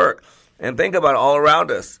in your work. And think about it all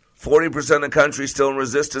around us. 40% of the country is still in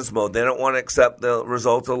resistance mode. They don't want to accept the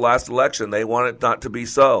results of the last election. They want it not to be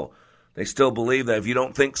so. They still believe that if you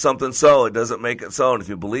don't think something's so, it doesn't make it so. And if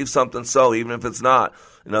you believe something's so, even if it's not,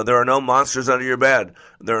 there are no monsters under your bed.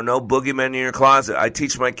 There are no boogeymen in your closet. I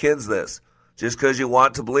teach my kids this. Just because you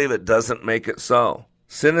want to believe it doesn't make it so.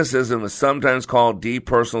 Cynicism is sometimes called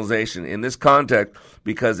depersonalization in this context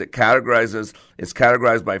because it's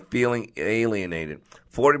categorized by feeling alienated.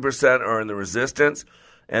 40% are in the resistance,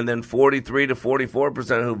 and then 43 to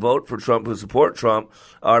 44% who vote for Trump, who support Trump,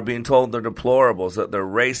 are being told they're deplorables, that they're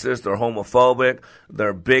racist, they're homophobic,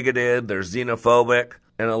 they're bigoted, they're xenophobic.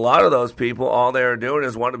 And a lot of those people, all they're doing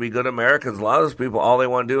is want to be good Americans. A lot of those people, all they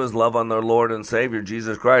want to do is love on their Lord and Savior,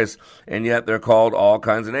 Jesus Christ. And yet they're called all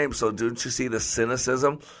kinds of names. So don't you see the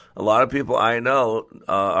cynicism? A lot of people I know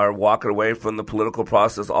are walking away from the political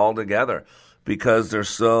process altogether because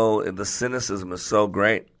the cynicism is so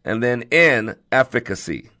great. And then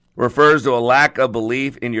inefficacy refers to a lack of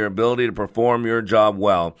belief in your ability to perform your job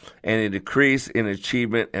well and a decrease in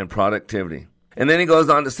achievement and productivity. And then he goes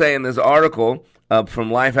on to say in this article from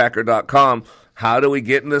lifehacker.com, how do we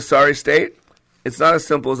get in this sorry state? It's not as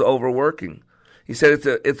simple as overworking. He said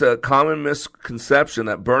it's a common misconception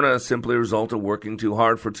that burnout is simply a result of working too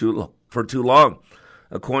hard for too long.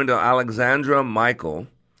 According to Alexandra Michel,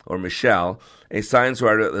 a science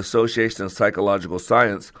writer at the Association of Psychological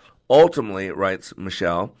Science, ultimately, writes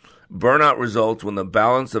Michel, burnout results when the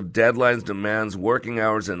balance of deadlines, demands, working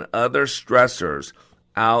hours, and other stressors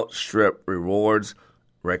outstrip rewards,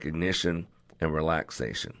 recognition, and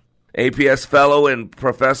relaxation. APS Fellow and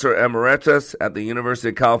Professor Emeritus at the University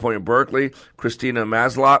of California, Berkeley, Christina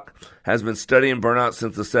Maslach, has been studying burnout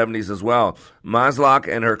since the 70s as well. Maslach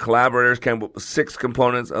and her collaborators came up with 6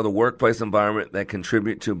 components of the workplace environment that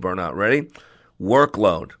contribute to burnout. Ready?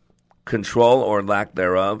 Workload, control or lack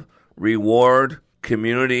thereof, reward,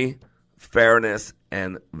 community, fairness,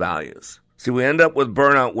 and values. See, we end up with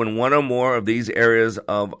burnout when one or more of these areas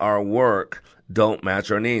of our work don't match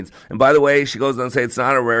our needs. And by the way, she goes on to say it's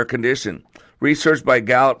not a rare condition. Research by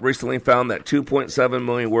Gallup recently found that 2.7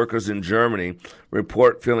 million workers in Germany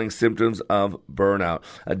report feeling symptoms of burnout.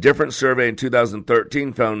 A different survey in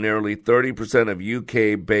 2013 found nearly 30% of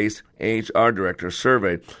UK-based HR directors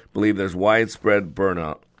surveyed believe there's widespread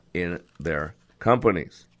burnout in their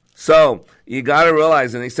companies. So you got to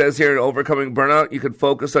realize, and he says here, overcoming burnout, you can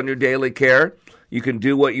focus on your daily care. You can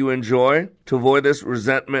do what you enjoy to avoid this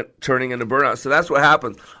resentment turning into burnout. So that's what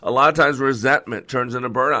happens. A lot of times resentment turns into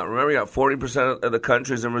burnout. Remember, you got 40% of the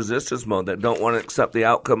countries in resistance mode that don't want to accept the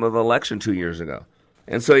outcome of an election 2 years ago.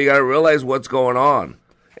 And so you got to realize what's going on.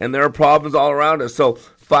 And there are problems all around us. So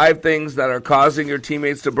 5 things that are causing your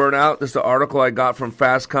teammates to burn out. This is an article I got from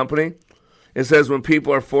Fast Company. It says when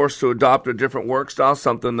people are forced to adopt a different work style,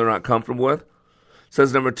 something they're not comfortable with. It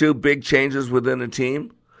says number 2, big changes within a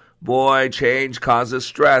team. Boy, change causes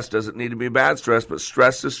stress. Doesn't need to be bad stress, but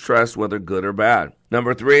stress is stress, whether good or bad.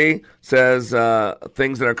 Number 3 says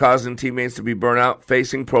things that are causing teammates to be burnt out,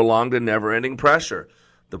 facing prolonged and never-ending pressure.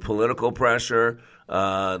 The political pressure,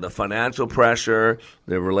 the financial pressure,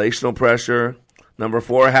 the relational pressure. Number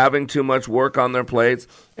 4, having too much work on their plates.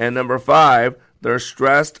 And number 5, they're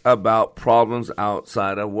stressed about problems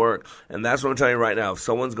outside of work. And that's what I'm telling you right now. If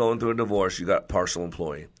someone's going through a divorce, you got a partial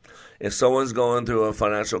employee. If someone's going through a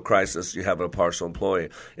financial crisis, you have a partial employee.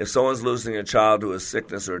 If someone's losing a child to a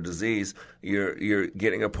sickness or a disease, you're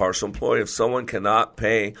getting a partial employee. If someone cannot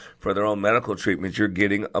pay for their own medical treatment, you're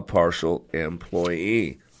getting a partial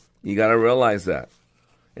employee. You got to realize that.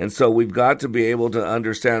 And so we've got to be able to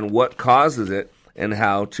understand what causes it and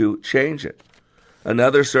how to change it.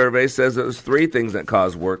 Another survey says there's 3 things that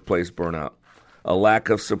cause workplace burnout: a lack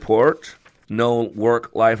of support, no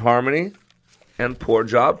work-life harmony, and poor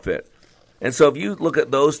job fit. And so if you look at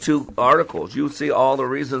those two articles, you see all the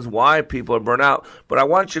reasons why people are burnt out. But I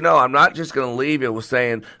want you to know, I'm not just going to leave you with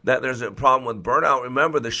saying that there's a problem with burnout.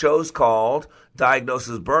 Remember, the show's called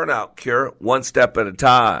Diagnosis Burnout Cure, One Step at a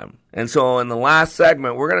Time. And so in the last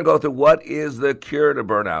segment, we're going to go through what is the cure to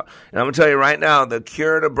burnout. And I'm going to tell you right now, the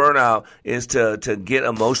cure to burnout is to get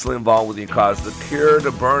emotionally involved with your cause. The cure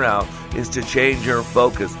to burnout is to change your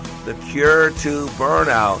focus. The cure to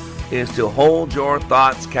burnout is to hold your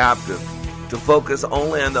thoughts captive, to focus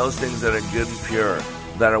only on those things that are good and pure,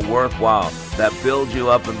 that are worthwhile, that build you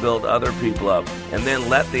up and build other people up, and then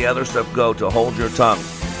let the other stuff go, to hold your tongue.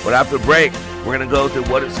 But after the break, we're going to go through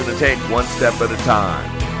what it's going to take one step at a time.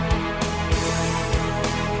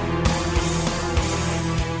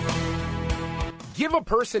 Give a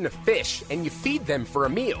person a fish and you feed them for a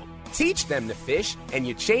meal. Teach them to fish and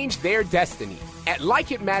you change their destiny. At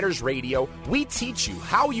Like It Matters Radio, we teach you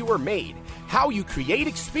how you are made, how you create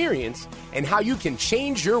experience, and how you can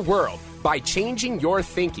change your world by changing your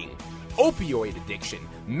thinking. Opioid addiction,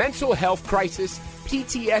 mental health crisis,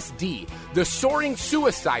 PTSD, the soaring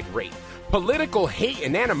suicide rate, political hate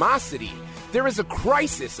and animosity. There is a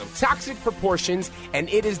crisis of toxic proportions and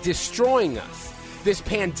it is destroying us. This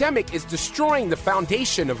pandemic is destroying the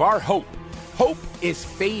foundation of our hope. Hope is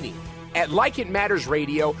fading. At Like It Matters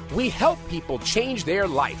Radio, we help people change their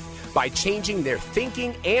life by changing their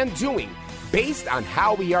thinking and doing based on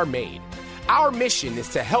how we are made. Our mission is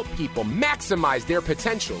to help people maximize their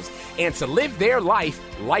potentials and to live their life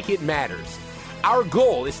like it matters. Our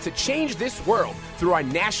goal is to change this world through our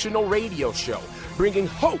national radio show, bringing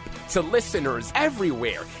hope to listeners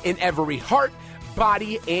everywhere in every heart,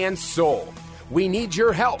 body, and soul. We need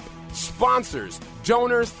your help, sponsors,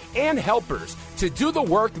 donors, and helpers to do the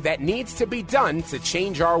work that needs to be done to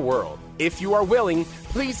change our world. If you are willing,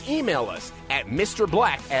 please email us at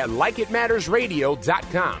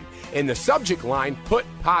MrBlack@LikeItMattersRadio.com. In the subject line, put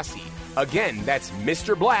Posse. Again, that's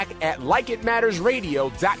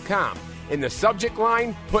MrBlack@LikeItMattersRadio.com. In the subject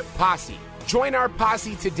line, put Posse. Join our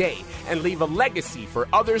posse today and leave a legacy for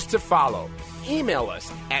others to follow. Email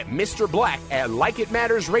us at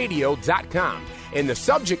MrBlack@LikeItMattersRadio.com. In the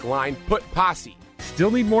subject line, put Posse.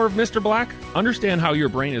 Still need more of Mr. Black? Understand how your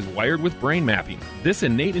brain is wired with brain mapping. This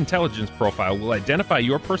innate intelligence profile will identify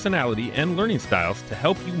your personality and learning styles to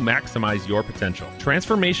help you maximize your potential.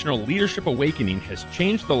 Transformational Leadership Awakening has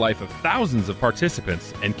changed the life of thousands of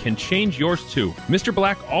participants and can change yours too. Mr.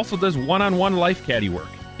 Black also does one-on-one life caddy work.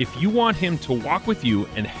 If you want him to walk with you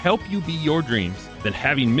and help you be your dreams, then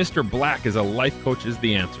having Mr. Black as a life coach is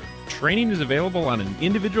the answer. Training is available on an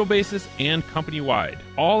individual basis and company-wide,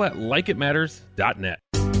 all at likeitmatters.net.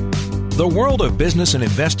 The world of business and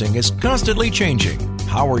investing is constantly changing.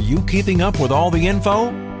 How are you keeping up with all the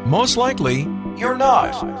info? Most likely, you're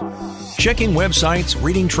not. Checking websites,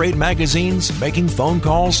 reading trade magazines, making phone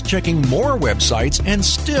calls, checking more websites, and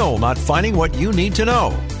still not finding what you need to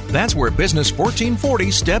know. That's where Business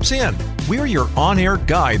 1440 steps in. We're your on-air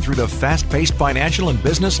guide through the fast-paced financial and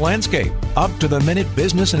business landscape. Up-to-the-minute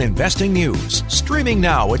business and investing news. Streaming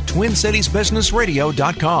now at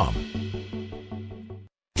TwinCitiesBusinessRadio.com.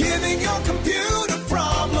 Giving your computer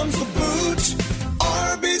problems the boot.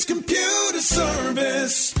 Arby's Computer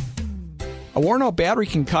Service. A worn-out battery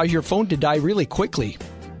can cause your phone to die really quickly.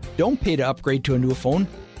 Don't pay to upgrade to a new phone.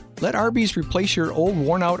 Let Arby's replace your old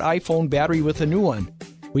worn-out iPhone battery with a new one.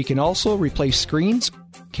 We can also replace screens,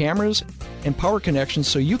 cameras, and power connections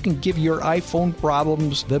so you can give your iPhone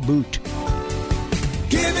problems the boot.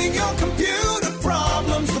 Giving your computer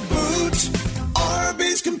problems the boot.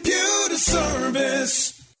 Arby's Computer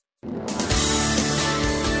Service.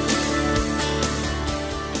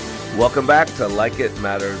 Welcome back to Like It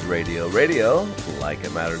Matters Radio. Radio, like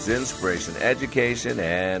it matters, inspiration, education,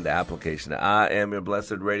 and application. I am your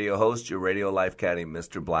blessed radio host, your radio life caddy,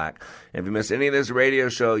 Mr. Black. If you missed any of this radio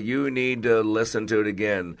show, you need to listen to it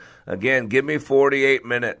again. Again, give me 48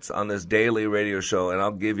 minutes on this daily radio show, and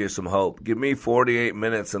I'll give you some hope. Give me 48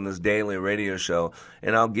 minutes on this daily radio show,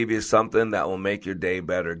 and I'll give you something that will make your day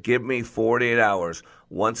better. Give me 48 hours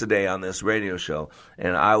once a day on this radio show,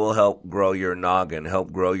 and I will help grow your noggin,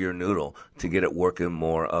 help grow your noodle to get it working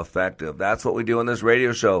more effective. That's what we do on this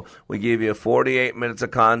radio show. We give you 48 minutes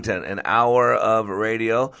of content, an hour of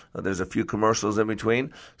radio. There's a few commercials in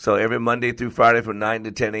between. So every Monday through Friday from 9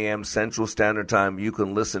 to 10 a.m. Central Standard Time, you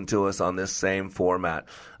can listen to us on this same format.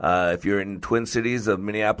 If you're in Twin Cities of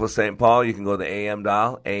Minneapolis, St. Paul, you can go to the AM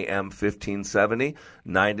dial, AM 1570,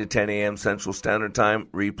 9 to 10 a.m. Central Standard Time,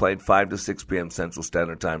 replayed 5 to 6 p.m. Central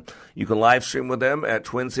Standard Time. You can live stream with them at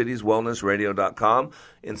TwinCitiesWellnessRadio.com.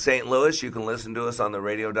 In St. Louis, you can listen to us on the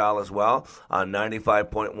radio dial as well on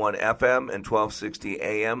 95.1 FM and 1260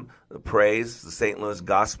 AM, Praise, the St. Louis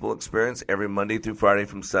Gospel Experience, every Monday through Friday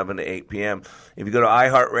from 7 to 8 p.m. If you go to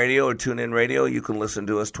iHeartRadio or TuneIn Radio, you can listen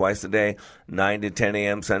to us twice a day, 9 to 10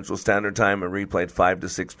 a.m. Central Standard Time, and replayed 5 to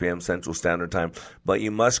 6 p.m. Central Standard Time. But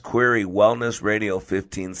you must query Wellness Radio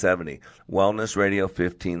 1570. Wellness Radio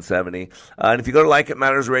 1570. And if you go to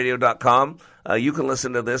likeitmattersradio.com, you can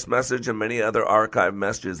listen to this message and many other archive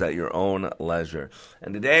messages at your own leisure.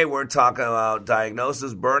 And today we're talking about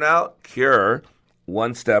diagnosis, burnout, cure,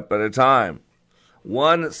 one step at a time.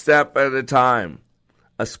 One step at a time.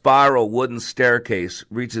 A spiral wooden staircase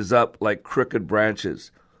reaches up like crooked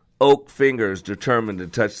branches. Oak fingers determined to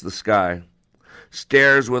touch the sky.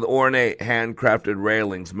 Stairs with ornate handcrafted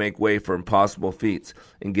railings make way for impossible feats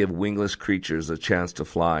and give wingless creatures a chance to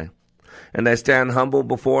fly. And I stand humble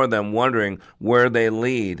before them, wondering where they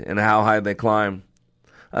lead and how high they climb.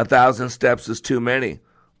 1,000 steps is too many,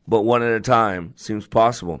 but one at a time seems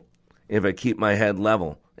possible if I keep my head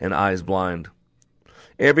level and eyes blind.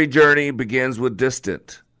 Every journey begins with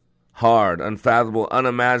distant, hard, unfathomable,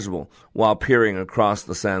 unimaginable, while peering across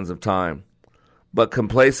the sands of time. But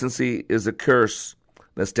complacency is a curse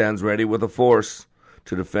that stands ready with a force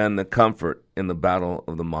to defend the comfort in the battle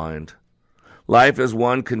of the mind. Life is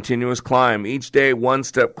one continuous climb, each day one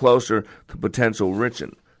step closer to potential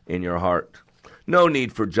written in your heart. No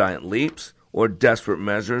need for giant leaps or desperate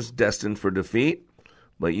measures destined for defeat,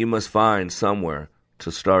 but you must find somewhere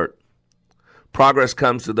to start. Progress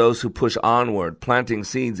comes to those who push onward, planting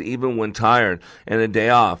seeds even when tired, and a day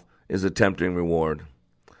off is a tempting reward.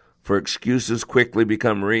 For excuses quickly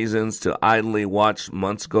become reasons to idly watch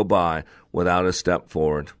months go by without a step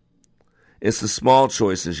forward. It's the small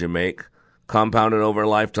choices you make, compounded over a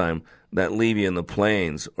lifetime, that leave you in the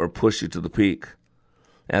plains or push you to the peak.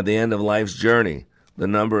 At the end of life's journey, the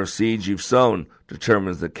number of seeds you've sown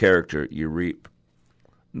determines the character you reap.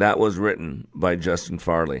 That was written by Justin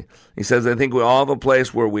Farley. He says, I think we all have a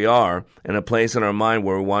place where we are and a place in our mind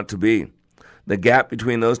where we want to be. The gap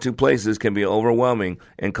between those two places can be overwhelming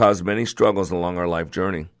and cause many struggles along our life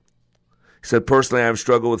journey. He said, personally, I've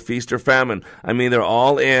struggled with feast or famine. I'm either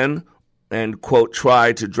all in and, quote,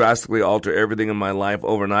 try to drastically alter everything in my life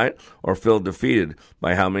overnight, or feel defeated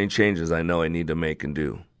by how many changes I know I need to make and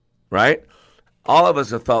do. Right? All of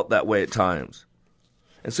us have felt that way at times.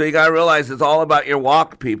 And so you got to realize it's all about your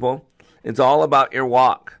walk, people. It's all about your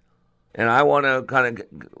walk. And I want to kind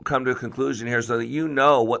of come to a conclusion here so that you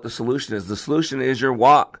know what the solution is. The solution is your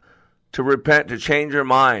walk, to repent, to change your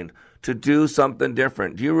mind, to do something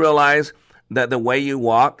different. Do you realize that the way you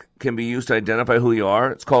walk can be used to identify who you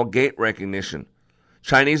are? It's called gait recognition.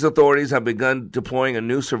 Chinese authorities have begun deploying a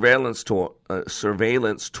new surveillance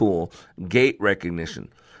tool, gait recognition.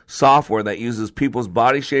 Software that uses people's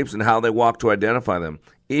body shapes and how they walk to identify them,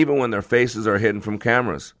 even when their faces are hidden from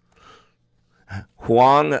cameras.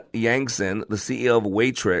 Huang Yangxin, the CEO of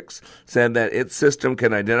Waitrix, said that its system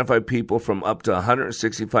can identify people from up to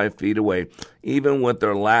 165 feet away, even with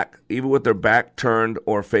their back turned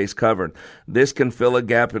or face covered. This can fill a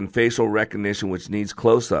gap in facial recognition which needs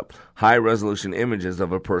close-up, high-resolution images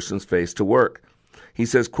of a person's face to work. He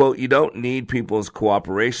says, quote, you don't need people's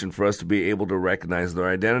cooperation for us to be able to recognize their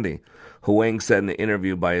identity. Huang said in an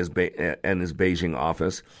interview by his Beijing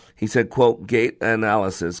office. He said, quote, gait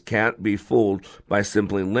analysis can't be fooled by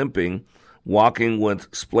simply limping, walking with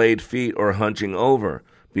splayed feet, or hunching over,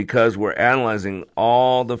 because we're analyzing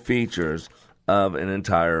all the features of an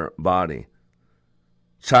entire body.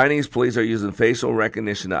 Chinese police are using facial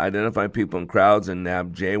recognition to identify people in crowds and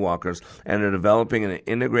nab jaywalkers, and are developing an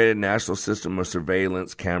integrated national system of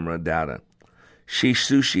surveillance camera data. Shi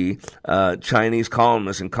Sushi, Chinese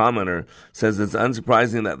columnist and commenter, says it's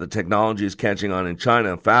unsurprising that the technology is catching on in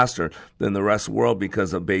China faster than the rest of the world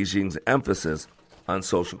because of Beijing's emphasis on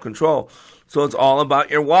social control. So it's all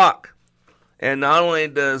about your walk. And not only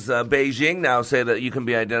does Beijing now say that you can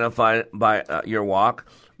be identified by your walk,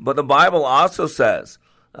 but the Bible also says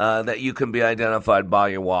that you can be identified by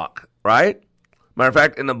your walk, right? Matter of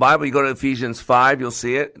fact, in the Bible, you go to Ephesians 5, you'll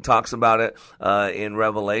see it. It talks about it in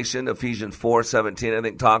Revelation. Ephesians 4:17, I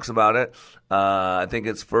think, talks about it. I think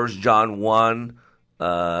it's 1 John 1.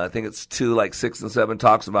 I think it's 2, like 6 and 7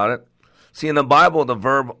 talks about it. See, in the Bible, the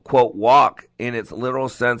verb, quote, walk, in its literal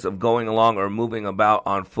sense of going along or moving about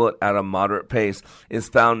on foot at a moderate pace, is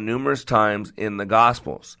found numerous times in the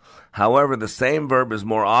Gospels. However, the same verb is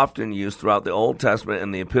more often used throughout the Old Testament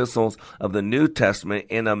and the epistles of the New Testament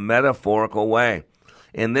in a metaphorical way.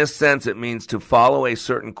 In this sense, it means to follow a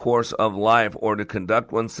certain course of life or to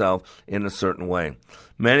conduct oneself in a certain way.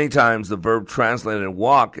 Many times the verb translated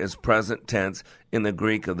walk is present tense in the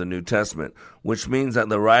Greek of the New Testament, which means that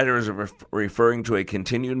the writer is referring to a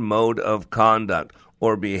continued mode of conduct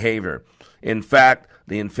or behavior. In fact,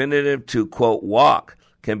 the infinitive to, quote, walk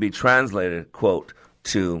can be translated, quote,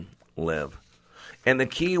 to live. And the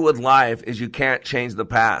key with life is you can't change the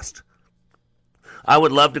past. I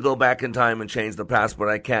would love to go back in time and change the past, but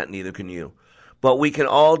I can't, neither can you. But we can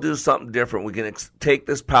all do something different. We can take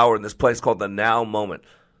this power in this place called the now moment,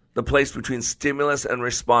 the place between stimulus and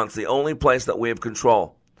response, the only place that we have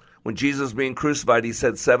control. When Jesus was being crucified, he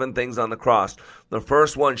said 7 things on the cross. The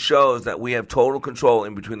first one shows that we have total control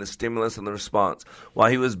in between the stimulus and the response.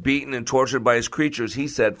 While he was beaten and tortured by his creatures, he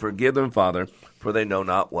said, "Forgive them, Father, for they know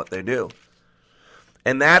not what they do."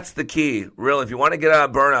 And that's the key. Really, if you want to get out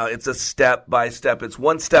of burnout, it's a step by step. It's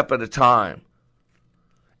one step at a time.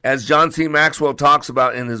 As John C. Maxwell talks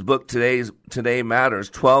about in his book, Today Matters,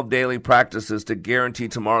 12 daily practices to guarantee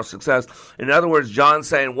tomorrow's success. In other words, John's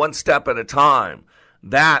saying one step at a time.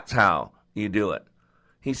 That's how you do it.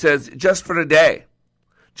 He says, just for today,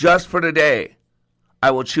 I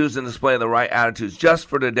will choose and display the right attitudes. Just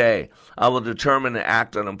for today, I will determine and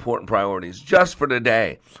act on important priorities. Just for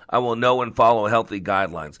today, I will know and follow healthy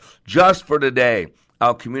guidelines. Just for today,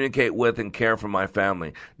 I'll communicate with and care for my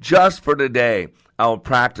family. Just for today, I will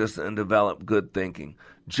practice and develop good thinking.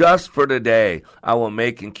 Just for today, I will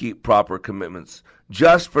make and keep proper commitments.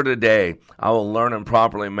 Just for today, I will learn and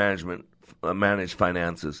properly manage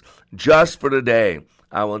finances. Just for today,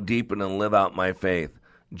 I will deepen and live out my faith.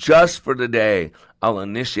 Just for today, I'll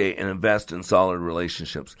initiate and invest in solid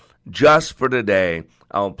relationships. Just for today,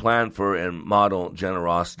 I'll plan for and model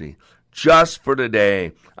generosity. Just for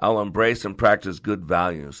today, I'll embrace and practice good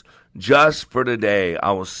values. Just for today,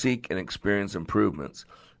 I will seek and experience improvements.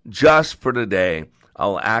 Just for today, I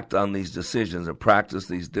will act on these decisions and practice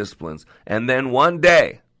these disciplines. And then one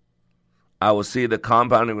day, I will see the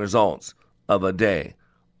compounding results of a day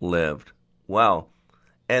lived well.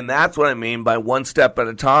 And that's what I mean by one step at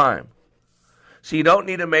a time. So you don't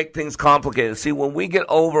need to make things complicated. See, when we get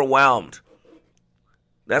overwhelmed,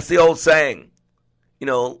 that's the old saying,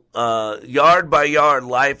 yard by yard,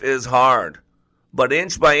 life is hard. But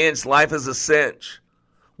inch by inch, life is a cinch.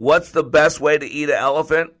 What's the best way to eat an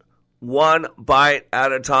elephant? One bite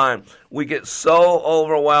at a time. We get so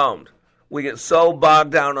overwhelmed. We get so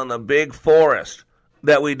bogged down on the big forest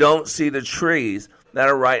that we don't see the trees that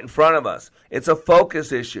are right in front of us. It's a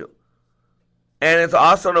focus issue. And it's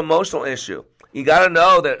also an emotional issue. You got to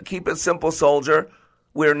know that, keep it simple, soldier,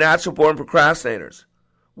 we're natural born procrastinators.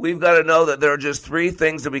 We've got to know that there are just 3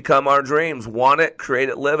 things to become our dreams. Want it, create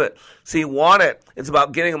it, live it. See, want it, it's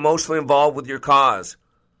about getting emotionally involved with your cause.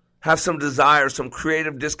 Have some desire, some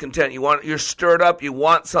creative discontent. You're stirred up, you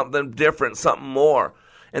want something different, something more.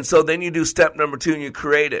 And so then you do step number 2 and you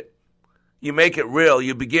create it. You make it real.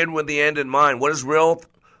 You begin with the end in mind. What is real?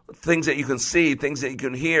 Things that you can see, things that you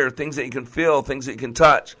can hear, things that you can feel, things that you can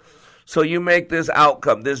touch. So you make this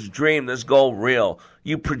outcome, this dream, this goal real.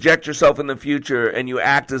 You project yourself in the future and you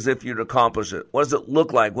act as if you'd accomplish it. What does it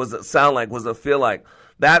look like? What does it sound like? What does it feel like?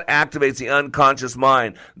 That activates the unconscious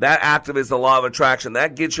mind. That activates the law of attraction.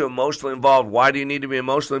 That gets you emotionally involved. Why do you need to be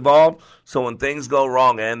emotionally involved? So when things go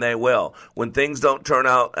wrong, and they will, when things don't turn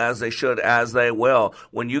out as they should, as they will,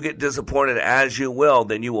 when you get disappointed, as you will,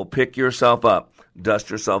 then you will pick yourself up,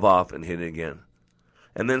 dust yourself off, and hit it again.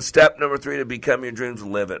 And then step number 3 to become your dreams,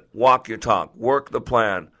 live it. Walk your talk. Work the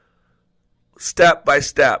plan. Step by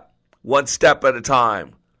step. One step at a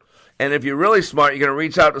time. And if you're really smart, you're going to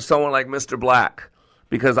reach out to someone like Mr. Black,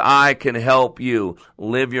 because I can help you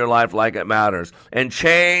live your life like it matters. And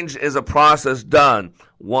change is a process done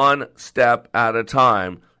one step at a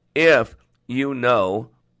time if you know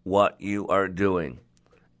what you are doing.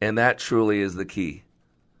 And that truly is the key.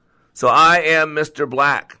 So I am Mr.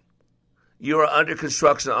 Black. You are under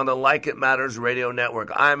construction on the Like It Matters radio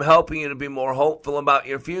network. I am helping you to be more hopeful about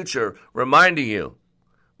your future, reminding you,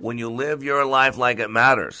 when you live your life like it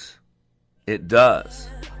matters, it does.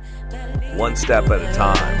 One step at a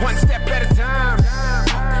time. One step at a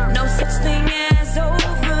time. No such thing as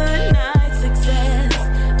overnight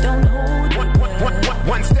success. Don't hold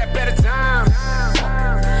one step at a time.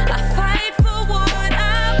 I fight for what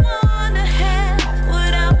I want to have,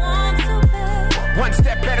 what I want to have. One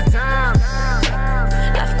step at a time.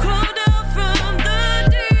 I've crawled up from the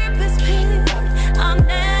deepest pit. I'm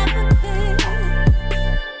never clear.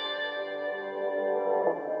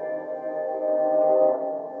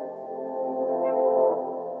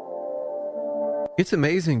 It's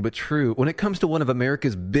amazing but true. When it comes to one of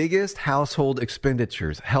America's biggest household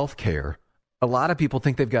expenditures, healthcare, a lot of people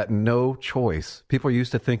think they've got no choice. People are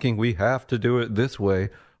used to thinking we have to do it this way,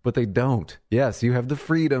 but they don't. Yes, you have the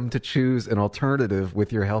freedom to choose an alternative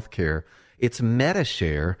with your healthcare. It's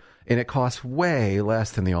Medi-Share, and it costs way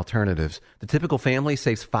less than the alternatives. The typical family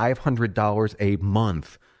saves $500 a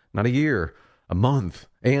month, not a year, a month.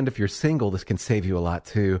 And if you're single, this can save you a lot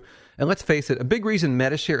too. And let's face it, a big reason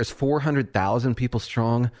Medi-Share is 400,000 people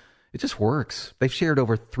strong, it just works. They've shared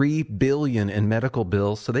over $3 billion in medical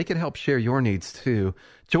bills, so they can help share your needs too.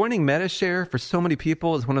 Joining Medi-Share for so many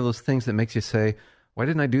people is one of those things that makes you say, why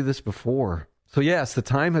didn't I do this before? So yes, the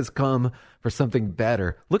time has come for something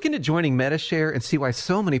better. Look into joining Medi-Share and see why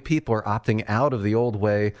so many people are opting out of the old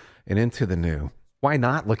way and into the new. Why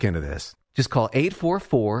not look into this? Just call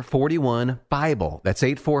 844-41-BIBLE. That's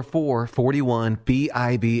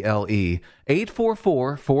 844-41-BIBLE.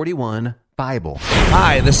 844-41-BIBLE.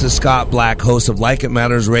 Hi, this is Scott Black, host of Like It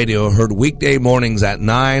Matters Radio, heard weekday mornings at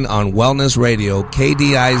 9 on Wellness Radio,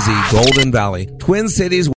 KDIZ, Golden Valley, Twin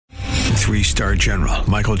Cities. 3-star General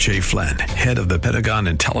Michael J. Flynn, head of the Pentagon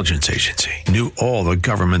Intelligence Agency, knew all the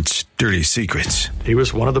government's dirty secrets. He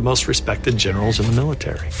was one of the most respected generals in the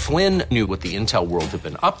military. Flynn knew what the intel world had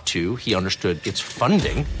been up to. He understood its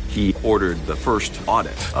funding. He ordered the first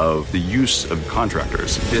audit of the use of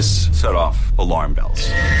contractors. This set off alarm bells.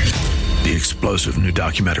 The explosive new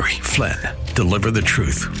documentary, Flynn, Deliver the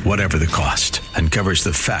Truth, Whatever the Cost, uncovers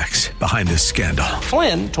the facts behind this scandal.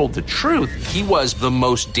 Flynn told the truth. He was the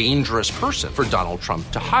most dangerous person for Donald Trump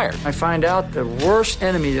to hire. I find out the worst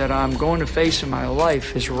enemy that I'm going to face in my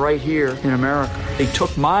life is right here in America. They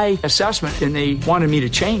took my assessment and they wanted me to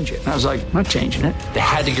change it. And I was like, I'm not changing it. They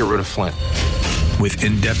had to get rid of Flynn. With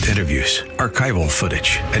in-depth interviews, archival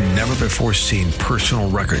footage, and never-before-seen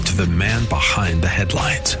personal records of the man behind the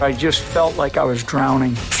headlines. I just felt like I was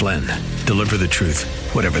drowning. Flynn, Deliver the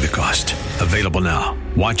Truth, Whatever the Cost. Available now.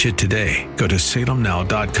 Watch it today. Go to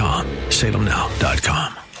salemnow.com.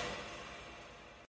 salemnow.com.